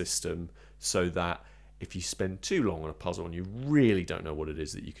hint system so that if you spend too long on a puzzle and you really don't know what it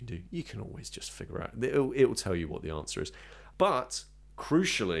is that you can do, you can always just figure out. It will tell you what the answer is. But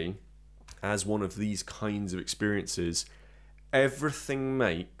crucially, as one of these kinds of experiences, everything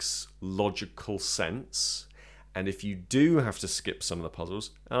makes logical sense. And if you do have to skip some of the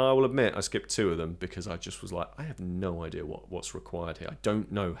puzzles, I will admit I skipped 2 of them because I just was like, I have no idea what's required here. I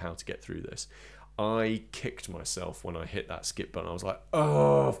don't know how to get through this. I kicked myself when I hit that skip button. I was like,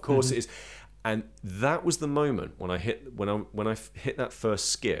 oh, of course it is. And that was the moment when I hit that first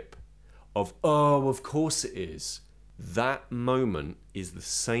skip of, oh, of course it is. That moment is the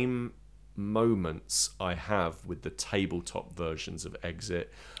same moments I have with the tabletop versions of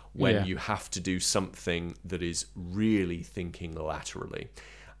Exit when you have to do something that is really thinking laterally.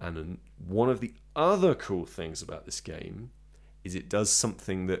 And one of the other cool things about this game is it does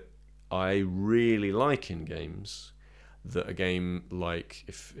something that I really like in games, that a game like,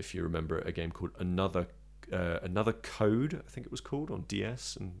 if you remember it, a game called Another Code, I think it was called, on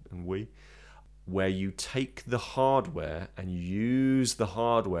DS and Wii, where you take the hardware and use the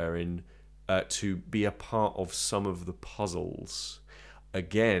hardware to be a part of some of the puzzles.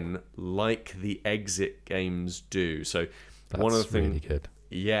 Again, like the Exit games do. So that's one of the things, really good.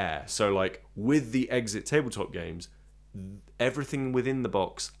 Yeah. So like with the Exit tabletop games, everything within the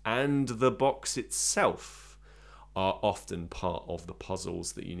box and the box itself are often part of the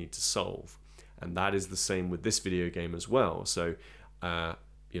puzzles that you need to solve. And that is the same with this video game as well. So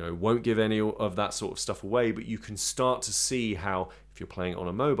won't give any of that sort of stuff away, but you can start to see how, if you're playing on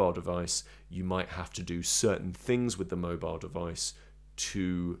a mobile device, you might have to do certain things with the mobile device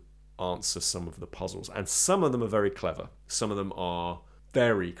to answer some of the puzzles. And some of them are very clever. Some of them are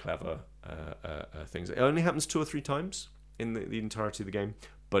very clever things. It only happens 2 or 3 times in the entirety of the game,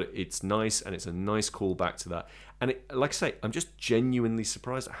 but it's nice, and it's a nice callback to that. And like I say, I'm just genuinely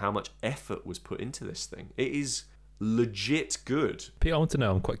surprised at how much effort was put into this thing. It is legit good. Pete, I want to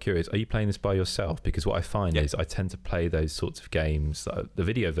know, I'm quite curious, are you playing this by yourself? Because what I find is I tend to play those sorts of games, the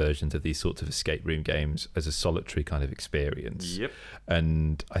video versions of these sorts of escape room games, as a solitary kind of experience. Yep.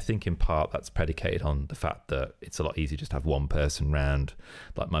 And I think in part that's predicated on the fact that it's a lot easier just to have one person round,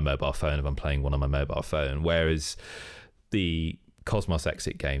 like my mobile phone, if I'm playing one on my mobile phone. Whereas the Cosmos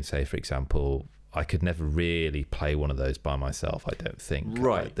Exit game, say, for example, I could never really play one of those by myself, I don't think.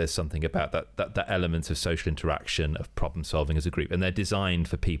 Right. There's something about that element of social interaction, of problem solving as a group, and they're designed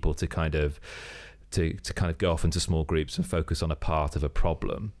for people to kind of go off into small groups and focus on a part of a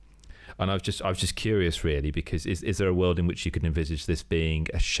problem. And I was just curious, really, because is there a world in which you could envisage this being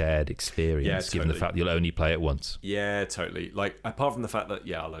a shared experience, given the fact that you'll only play it once? Yeah, totally. Like, apart from the fact that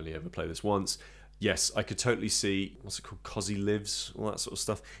I'll only ever play this once. Yes, I could totally see, what's it called, Cosy Lives, all that sort of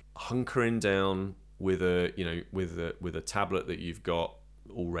stuff. Hunkering down with a tablet that you've got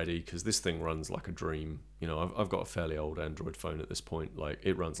already, because this thing runs like a dream. I've got a fairly old Android phone at this point. Like,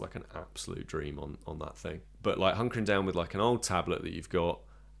 it runs like an absolute dream on that thing. But like hunkering down with like an old tablet that you've got,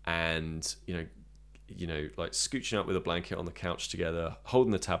 and like scooching up with a blanket on the couch together,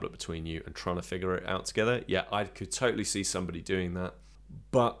 holding the tablet between you and trying to figure it out together. Yeah, I could totally see somebody doing that.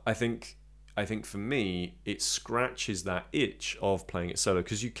 But I think for me, it scratches that itch of playing it solo,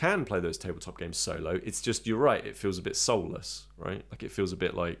 because you can play those tabletop games solo. It's just, you're right, it feels a bit soulless, right? Like it feels a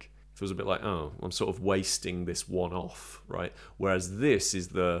bit like, oh, I'm sort of wasting this one off, right? Whereas this is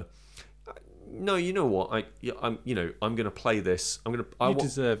no, you know what? I'm going to play this. You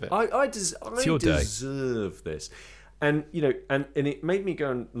deserve it. I deserve this. And and it made me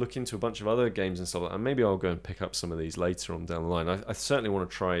go and look into a bunch of other games and stuff like that. And maybe I'll go and pick up some of these later on down the line. I certainly want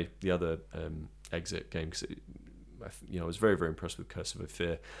to try the other Exit game, because I was very, very impressed with Curse of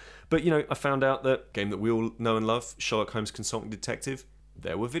Ophir. But I found out that game that we all know and love, Sherlock Holmes Consulting Detective,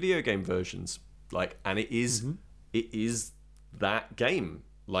 there were video game versions. And it is that game.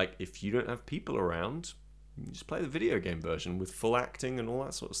 Like, if you don't have people around, you just play the video game version with full acting and all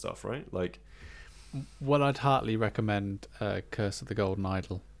that sort of stuff, right? Like, well, I'd heartily recommend Curse of the Golden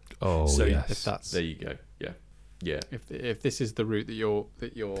Idol. Oh, so yes. If that's, there you go. Yeah. If this is the route that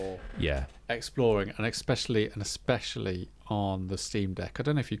you're exploring, and especially on the Steam Deck. I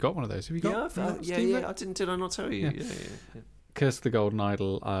don't know if you've got one of those. Have you got? Yeah. Did I not tell you? Yeah. Curse of the Golden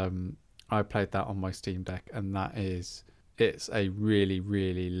Idol. I played that on my Steam Deck, and it's a really,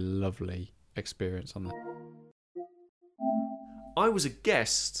 really lovely experience on that. I was a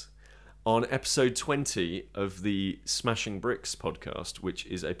guest on episode 20 of the Smashing Bricks podcast, which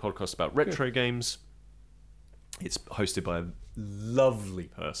is a podcast about retro games. It's hosted by a lovely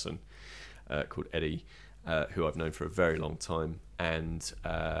person called Eddie, who I've known for a very long time, and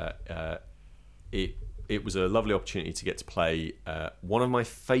it was a lovely opportunity to get to play one of my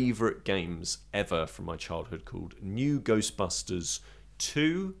favourite games ever from my childhood, called New Ghostbusters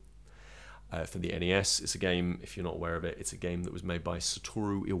 2 for the NES. It's a game, if you're not aware of it, it's a game that was made by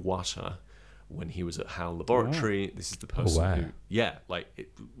Satoru Iwata when he was at HAL Laboratory. Oh. This is the person who...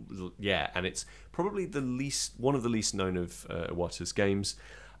 and it's probably one of the least known of Iwata's games.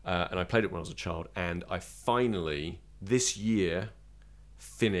 And I played it when I was a child, and I finally, this year,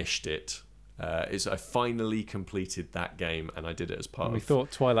 finished it. I finally completed that game, and I did it as part of... We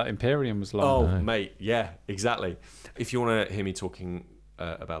thought Twilight Imperium was long. Oh, mate, yeah, exactly. If you want to hear me talking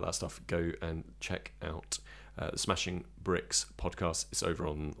about that stuff, go and check out the Smashing Bricks podcast. It's over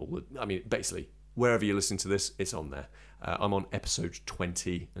on basically, wherever you're listening to this, it's on there. I'm on episode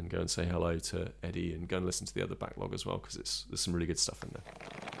 20, and go and say hello to Eddie, and go and listen to the other backlog as well, because there's some really good stuff in there.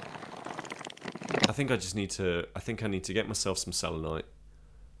 I think I need to get myself some selenite.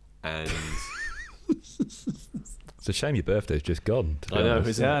 And it's a shame your birthday's just gone. I know,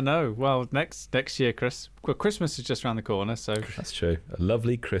 isn't it? I know. Well, next year, Chris. Well, Christmas is just around the corner, so that's true. A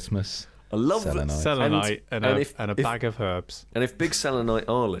lovely Christmas. A lovely selenite and a bag of herbs. And if Big Selenite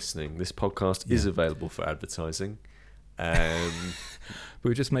are listening, this podcast is available for advertising.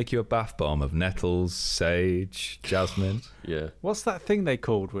 We'll just make you a bath bomb of nettles, sage, jasmine. Yeah. What's that thing they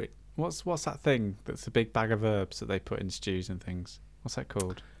called? What's that thing that's a big bag of herbs that they put in stews and things? What's that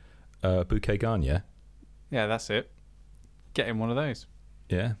called? Bouquet garni. Yeah, that's it. Get him one of those.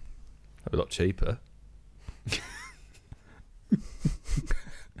 Yeah. That'd be a lot cheaper.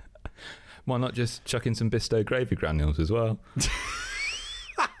 Why not just chuck in some Bisto gravy granules as well?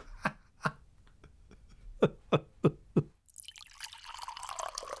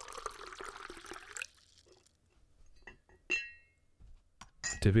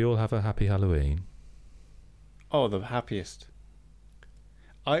 Did we all have a happy Halloween? Oh, the happiest.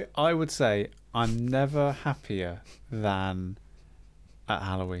 I would say I'm never happier than at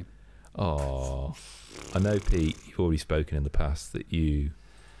Halloween. Oh, I know, Pete, you've already spoken in the past that you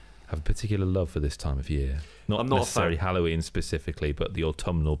have a particular love for this time of year. Not necessarily Halloween specifically, but the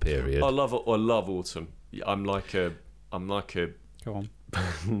autumnal period. I love autumn. I'm like a Go on.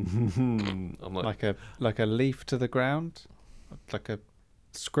 I'm like a leaf to the ground, like a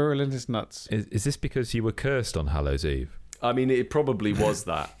squirrel in his nuts. Is this because you were cursed on Hallows Eve? I mean, it probably was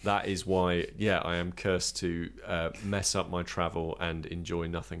that. That is why, I am cursed to mess up my travel and enjoy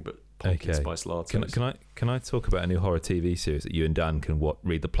nothing but pumpkin spice lattes. Can I talk about a new horror TV series that you and Dan can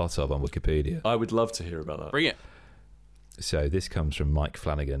read the plot of on Wikipedia? I would love to hear about that. Bring it. So this comes from Mike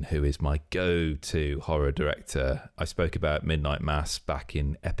Flanagan, who is my go-to horror director. I spoke about Midnight Mass back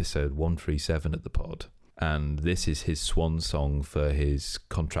in episode 137 of the pod. And this is his swan song for his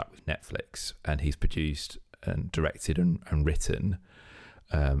contract with Netflix. And he's produced and directed and written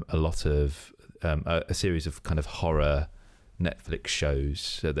a lot of a series of kind of horror Netflix shows.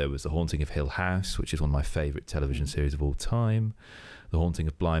 So there was The Haunting of Hill House, which is one of my favourite television series of all time. The Haunting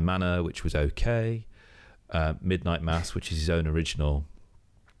of Bly Manor, which was okay. Midnight Mass, which is his own original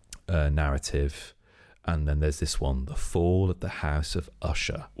narrative. And then there's this one, The Fall of the House of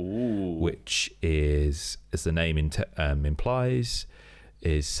Usher, which is, as the name implies,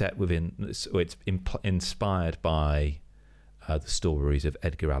 is set within, so it's inspired by the stories of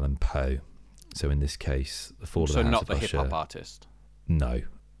Edgar Allan Poe. So in this case, The Fall of the House of Usher. So not the hip-hop artist? No.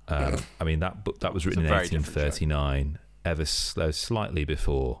 I mean, that book, that was written in 1839, ever slightly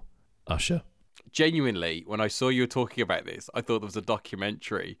before Usher. Genuinely, when I saw you were talking about this, I thought there was a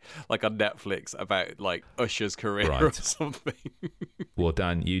documentary like on Netflix about like Usher's career or something. Well,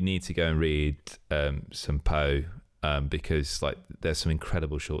 Dan, you need to go and read some Poe, because like there's some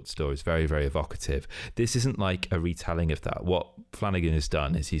incredible short stories, very, very evocative. This isn't like a retelling of that. What Flanagan has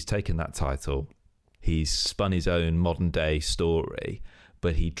done is he's taken that title, he's spun his own modern day story,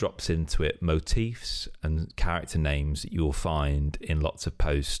 but he drops into it motifs and character names that you'll find in lots of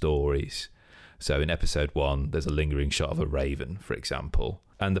Poe's stories. So in episode 1, there's a lingering shot of a raven, for example.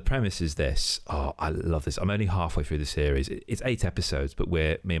 And the premise is this. Oh, I love this. I'm only halfway through the series. It's 8 episodes, but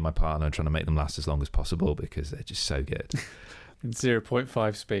me and my partner are trying to make them last as long as possible because they're just so good. In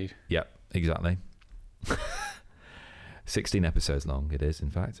 0.5 speed. Yep, exactly. 16 episodes long it is, in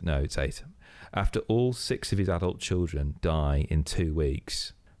fact. No, it's 8. After all 6 of his adult children die in 2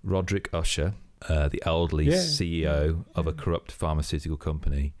 weeks, Roderick Usher, the elderly CEO of a corrupt pharmaceutical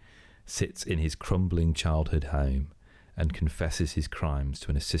company, sits in his crumbling childhood home and confesses his crimes to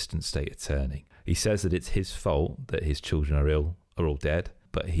an assistant state attorney. He says that it's his fault that his children are all dead,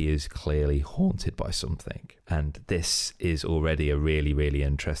 but he is clearly haunted by something. And this is already a really, really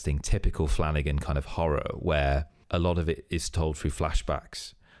interesting, typical Flanagan kind of horror, where a lot of it is told through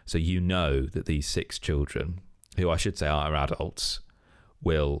flashbacks. So you know that these 6 children, who I should say are adults,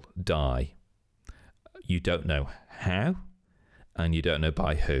 will die. You don't know how, and you don't know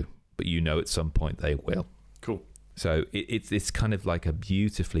by who, but you know at some point they will. Cool. So it's kind of like a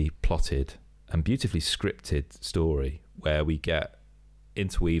beautifully plotted and beautifully scripted story where we get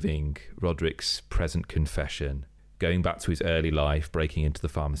interweaving Roderick's present confession, going back to his early life, breaking into the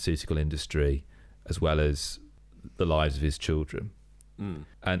pharmaceutical industry, as well as the lives of his children.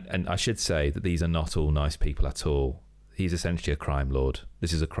 And I should say that these are not all nice people at all. He's essentially a crime lord.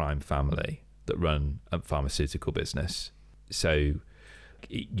 This is a crime family that run a pharmaceutical business. So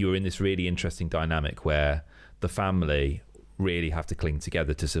you're in this really interesting dynamic where the family really have to cling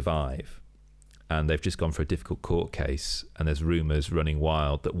together to survive. And they've just gone for a difficult court case, and there's rumours running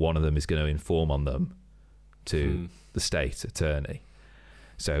wild that one of them is going to inform on them to the state attorney.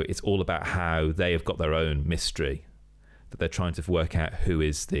 So it's all about how they have got their own mystery, that they're trying to work out who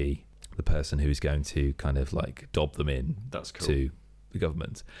is the person who is going to kind of like dob them in. That's cool. To the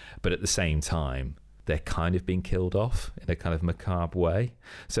government. But at the same time, they're kind of being killed off in a kind of macabre way.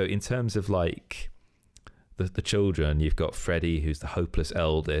 So in terms of like the children, you've got Freddie, who's the hopeless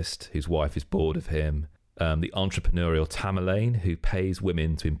eldest, whose wife is bored of him. The entrepreneurial Tamerlane, who pays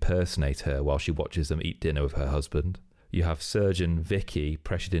women to impersonate her while she watches them eat dinner with her husband. You have Surgeon Vicky,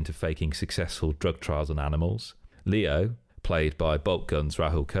 pressured into faking successful drug trials on animals. Leo, played by Bolt Guns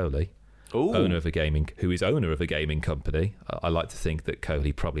Rahul Kohli, who is owner of a gaming company. I like to think that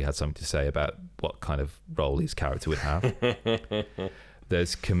Kohli probably had something to say about what kind of role his character would have.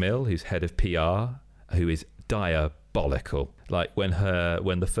 There's Camille, who's head of PR, who is diabolical. Like when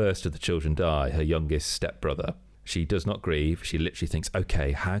the first of the children die, her youngest stepbrother, she does not grieve. She literally thinks,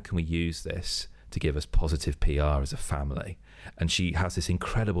 okay, how can we use this to give us positive PR as a family? And she has this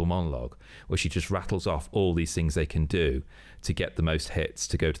incredible monologue where she just rattles off all these things they can do to get the most hits,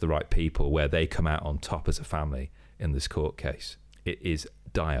 to go to the right people, where they come out on top as a family in this court case. It is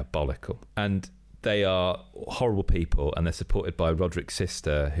diabolical. And they are horrible people, and they're supported by Roderick's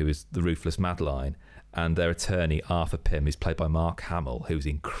sister, who is the ruthless Madeline, and their attorney, Arthur Pym, who's played by Mark Hamill, who's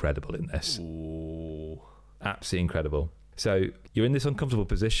incredible in this. Ooh. Absolutely incredible. So you're in this uncomfortable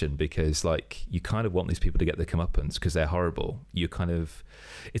position because, like, you kind of want these people to get their comeuppance because they're horrible.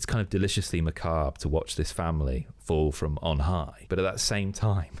 It's kind of deliciously macabre to watch this family fall from on high, but at that same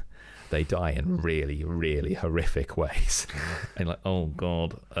time, they die in really, really horrific ways. And like, oh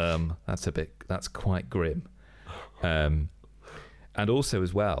God, that's quite grim. And also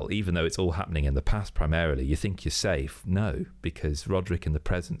as well, even though it's all happening in the past primarily, you think you're safe. No, because Roderick in the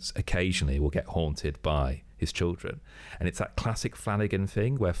present occasionally will get haunted by his children. And it's that classic Flanagan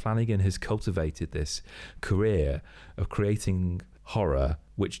thing where Flanagan has cultivated this career of creating horror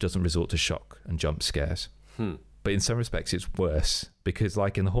which doesn't resort to shock and jump scares. But in some respects it's worse, because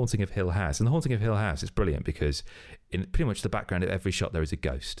like in The Haunting of Hill House, it's brilliant because in pretty much the background of every shot there is a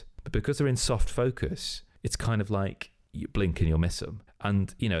ghost. But because they're in soft focus, it's kind of like you blink and you'll miss them.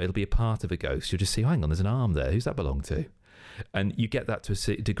 And, you know, it'll be a part of a ghost. You'll just see, oh, hang on, there's an arm there. Who's that belong to? And you get that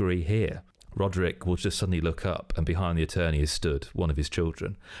to a degree here. Roderick will just suddenly look up, and behind the attorney is stood one of his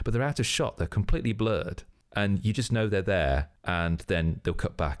children. But they're out of shot. They're completely blurred. And you just know they're there, and then they'll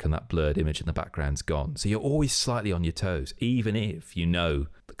cut back and that blurred image in the background's gone. So you're always slightly on your toes, even if you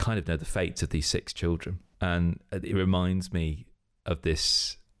kind of know the fates of these 6 children. And it reminds me of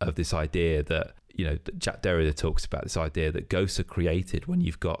this idea that, that Jack Derrida talks about, this idea that ghosts are created when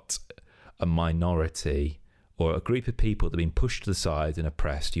you've got a minority or a group of people that have been pushed to the side and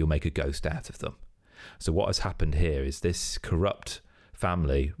oppressed. You'll make a ghost out of them. So what has happened here is this corrupt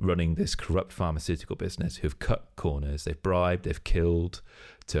family running this corrupt pharmaceutical business who've cut corners, they've bribed, they've killed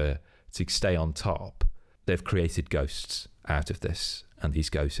to stay on top. They've created ghosts out of this, and these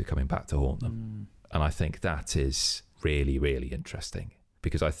ghosts are coming back to haunt them. And I think that is really, really interesting,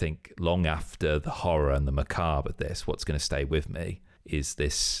 because I think long after the horror and the macabre of this, what's going to stay with me is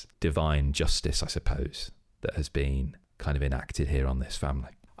this divine justice, I suppose, that has been kind of enacted here on this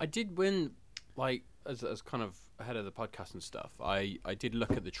family. I did as kind of ahead of the podcast and stuff, I did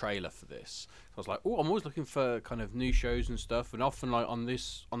look at the trailer for this. I was like, I'm always looking for kind of new shows and stuff, and often like on the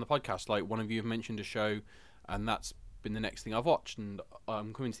podcast, like one of you have mentioned a show, and that's been the next thing I've watched, and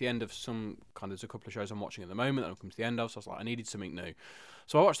I'm coming to the end of there's a couple of shows I'm watching at the moment that I'm coming to the end of, so I was like, I needed something new.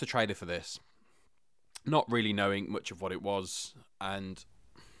 So I watched the trailer for this, not really knowing much of what it was, and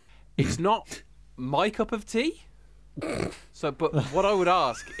it's not my cup of tea. So, but what I would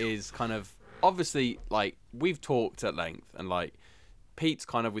ask is kind of, obviously, like, we've talked at length, and like Pete's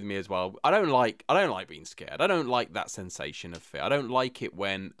kind of with me as well. I don't like being scared. I don't like that sensation of fear. I don't like it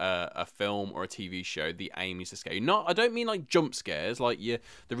when a film or a TV show, the aim is to scare you. I don't mean like jump scares, like the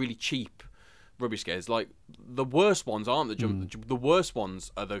really cheap rubbish scares. Like, the worst ones aren't the jump. The worst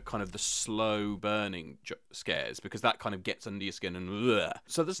ones are the kind of the slow burning scares, because that kind of gets under your skin and bleh.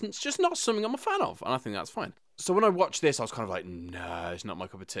 So it's just not something I'm a fan of, and I think that's fine. So when I watched this, I was kind of like, no, it's not my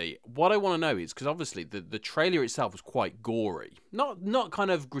cup of tea. What I want to know is, because obviously the trailer itself was quite gory, not kind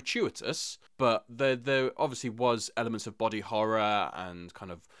of gratuitous, but there obviously was elements of body horror and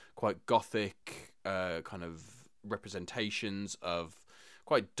kind of quite gothic kind of representations of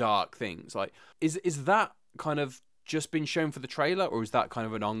quite dark things. Like, is that kind of just been shown for the trailer, or is that kind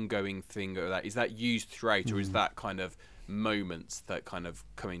of an ongoing thing, or is that used throughout, or is that kind of moments that kind of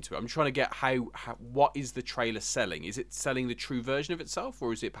come into it? I'm trying to get how what is the trailer selling? Is it selling the true version of itself,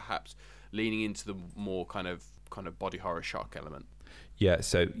 or is it perhaps leaning into the more kind of body horror shock element?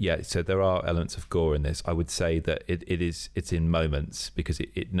 So there are elements of gore in this. I would say that it's in moments, because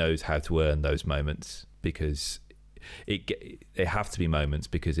it knows how to earn those moments, because they have to be moments,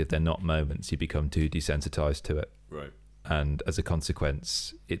 because if they're not moments, you become too desensitized to it. Right. And as a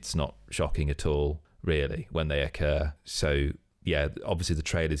consequence, it's not shocking at all, really, when they occur. So yeah, obviously the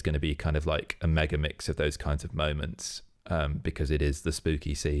trailer is going to be kind of like a mega mix of those kinds of moments, because it is the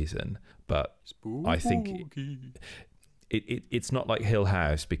spooky season. But spooky. I think it's not like Hill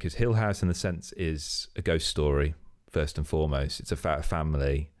House, because Hill House in the sense is a ghost story first and foremost. It's about a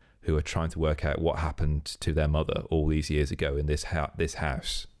family who are trying to work out what happened to their mother all these years ago in this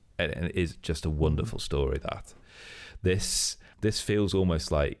house, and it is just a wonderful story. That this feels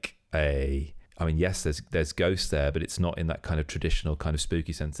almost like yes, there's ghosts there, but it's not in that kind of traditional kind of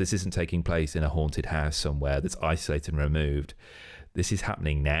spooky sense. This isn't taking place in a haunted house somewhere that's isolated and removed. This is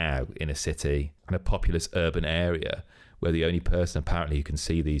happening now in a city, in a populous urban area, where the only person apparently who can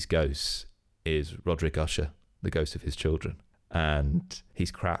see these ghosts is Roderick Usher, the ghost of his children. And he's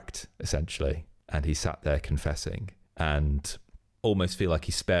cracked, essentially, and he's sat there confessing, and almost feel like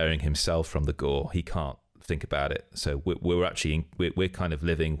he's sparing himself from the gore. He can't think about it, so we're kind of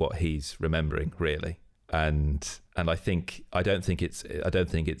living what he's remembering, really. And I don't think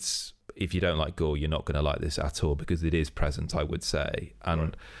it's if you don't like gore, you're not going to like this at all, because it is present, I would say. And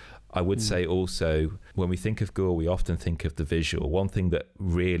right. I would say also, when we think of gore, we often think of the visual. One thing that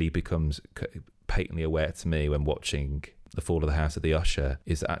really becomes patently aware to me when watching The Fall of the House of the Usher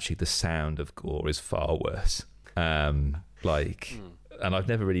is that actually the sound of gore is far worse. And I've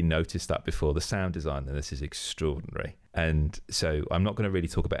never really noticed that before. The sound design in this is extraordinary. And so I'm not going to really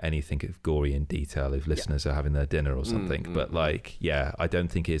talk about anything of gory in detail if listeners are having their dinner or something. But I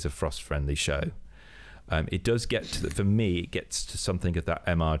don't think it is a frost-friendly show. It does get to, for me, it gets to something of that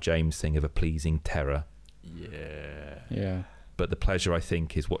M.R. James thing of a pleasing terror. Yeah. But the pleasure, I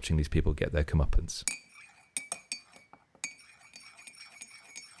think, is watching these people get their comeuppance.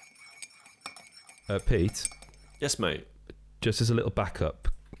 Pete? Yes, mate. Just as a little backup,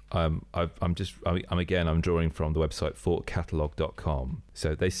 I'm drawing from the website fortcatalog.com.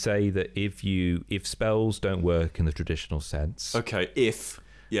 So they say that if spells don't work in the traditional sense, go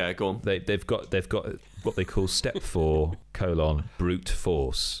on. They've got what they call step 4 : brute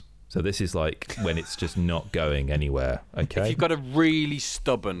force. So this is like when it's just not going anywhere. Okay. If you've got a really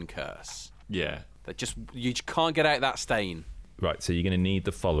stubborn curse, Yeah. that you just can't get out that stain. Right, so you're going to need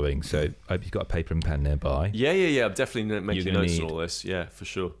the following. So I hope you've got a paper and pen nearby. Yeah. I'm definitely making You're gonna notes need- on all this. Yeah, for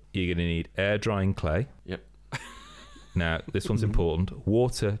sure. You're going to need air drying clay. Yep. Now, this one's important.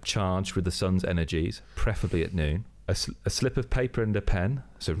 Water charged with the sun's energies, preferably at noon. A slip of paper and a pen,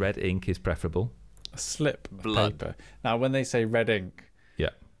 so red ink is preferable. A slip of Blood. paper. Now, when they say red ink, Yeah.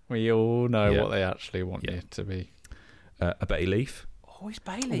 we all know Yeah. what they actually want Yeah. you to be. A bay leaf. Always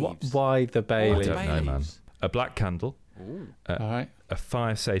bay leaves. Why the bay Why leaf? the I bay don't know, man. leaves? A black candle. Ooh. All right. A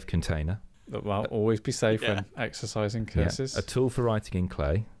fire-safe container. Well, always be safe Yeah. when exercising Yeah. curses. A tool for writing in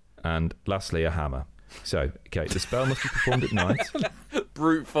clay. And lastly, a hammer. So, okay, the spell must be performed at night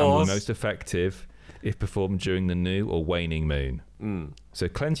Brute and will force. be most effective if performed during the new or waning moon. So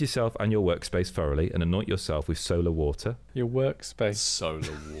cleanse yourself and your workspace thoroughly and anoint yourself with solar water. Your workspace.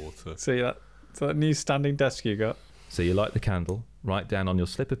 Solar water. See that new standing desk you got? So you light the candle, write down on your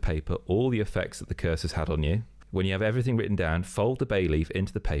slip of paper all the effects that the curse has had on you. When you have everything written down, fold the bay leaf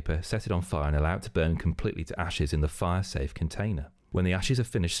into the paper, set it on fire and allow it to burn completely to ashes in the fire-safe container. When the ashes have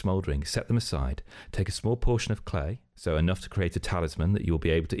finished smouldering, set them aside. Take a small portion of clay, so enough to create a talisman that you will be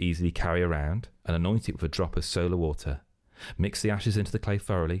able to easily carry around, and anoint it with a drop of solar water. Mix the ashes into the clay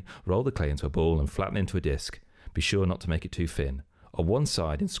thoroughly, roll the clay into a ball and flatten into a disc. Be sure not to make it too thin. On one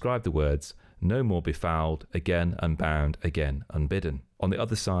side, inscribe the words, "No more befouled, again unbound, again unbidden." On the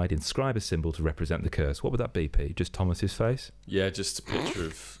other side, inscribe a symbol to represent the curse. What would that be, Pete? Just Thomas's face? Yeah, just a picture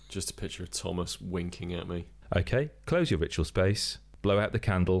of Thomas winking at me. Okay, close your ritual space, blow out the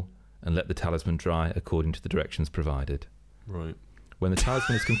candle, and let the talisman dry according to the directions provided. Right. When the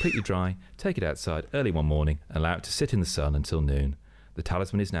talisman is completely dry, take it outside early one morning and allow it to sit in the sun until noon. The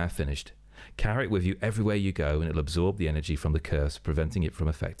talisman is now finished. Carry it with you everywhere you go and it'll absorb the energy from the curse, preventing it from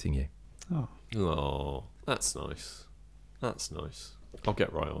affecting you. Oh, that's nice. That's nice. I'll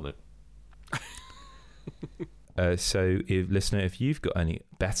get right on it. So, listener, if you've got any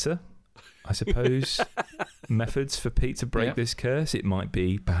better, I suppose, methods for Pete to break this curse, it might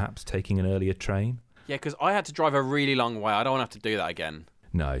be perhaps taking an earlier train. Yeah, because I had to drive a really long way. I don't want to have to do that again.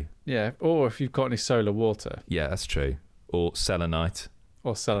 No. Yeah, or if you've got any solar water Yeah, that's true. Or selenite.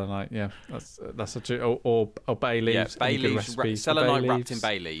 or selenite. Yeah, that's a true. Or bay leaves. Yeah, bay any good leaves, recipes for selenite bay wrapped in leaves.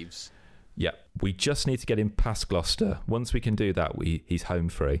 bay leaves. Yeah, we just need to get him past Gloucester. Once we can do that, he's home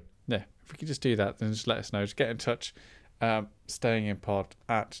free. Yeah, if we could just do that, then just let us know. Just get in touch.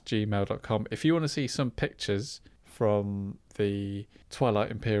 stayinginpod@gmail.com. If you want to see some pictures from the Twilight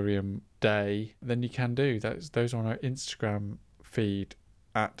Imperium day, then you can do. Those are on our Instagram feed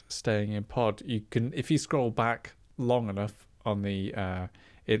 @stayinginpod. You can, if you scroll back long enough on the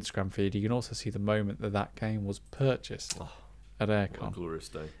Instagram feed, you can also see the moment that game was purchased at What a Aircon. glorious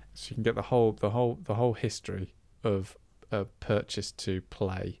day. So you can get the whole history of purchase to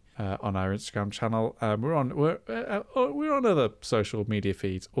play on our Instagram channel. We're on other social media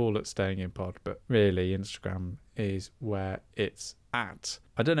feeds, all at Staying in Pod, but really Instagram is where it's at.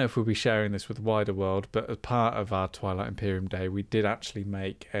 I don't know if we'll be sharing this with the wider world, but as part of our Twilight Imperium Day, we did actually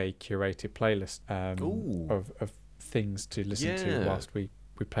make a curated playlist of things to listen to whilst we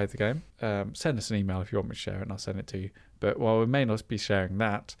played the game. Send us an email if you want me to share it, and I'll send it to you. But while we may not be sharing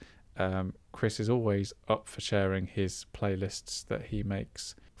that, Chris is always up for sharing his playlists that he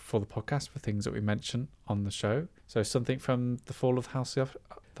makes for the podcast for things that we mention on the show. So something from the Fall of the House of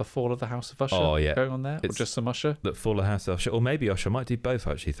Usher going on there, or just some Usher. The Fall of the House of Usher, or maybe Usher. I might do both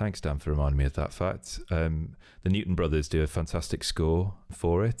actually. Thanks, Dan, for reminding me of that fact. The Newton brothers do a fantastic score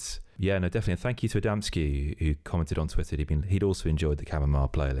for it. Yeah, no, definitely. And thank you to Adamski who commented on Twitter. He'd also enjoyed the Chamomile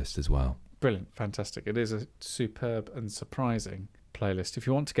playlist as well. Brilliant, fantastic. It is a superb and surprising playlist. If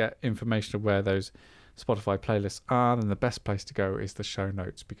you want to get information of where those Spotify playlists are, then the best place to go is the show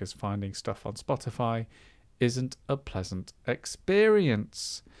notes, because finding stuff on Spotify isn't a pleasant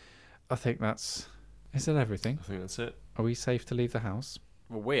experience. I think is that everything? I think that's it. Are we safe to leave the house?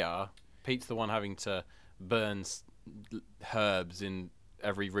 Well, we are. Pete's the one having to burn herbs in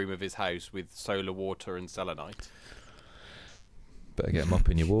every room of his house with solar water and selenite. Better get them up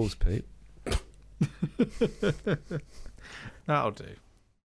in your walls, Pete. That'll do.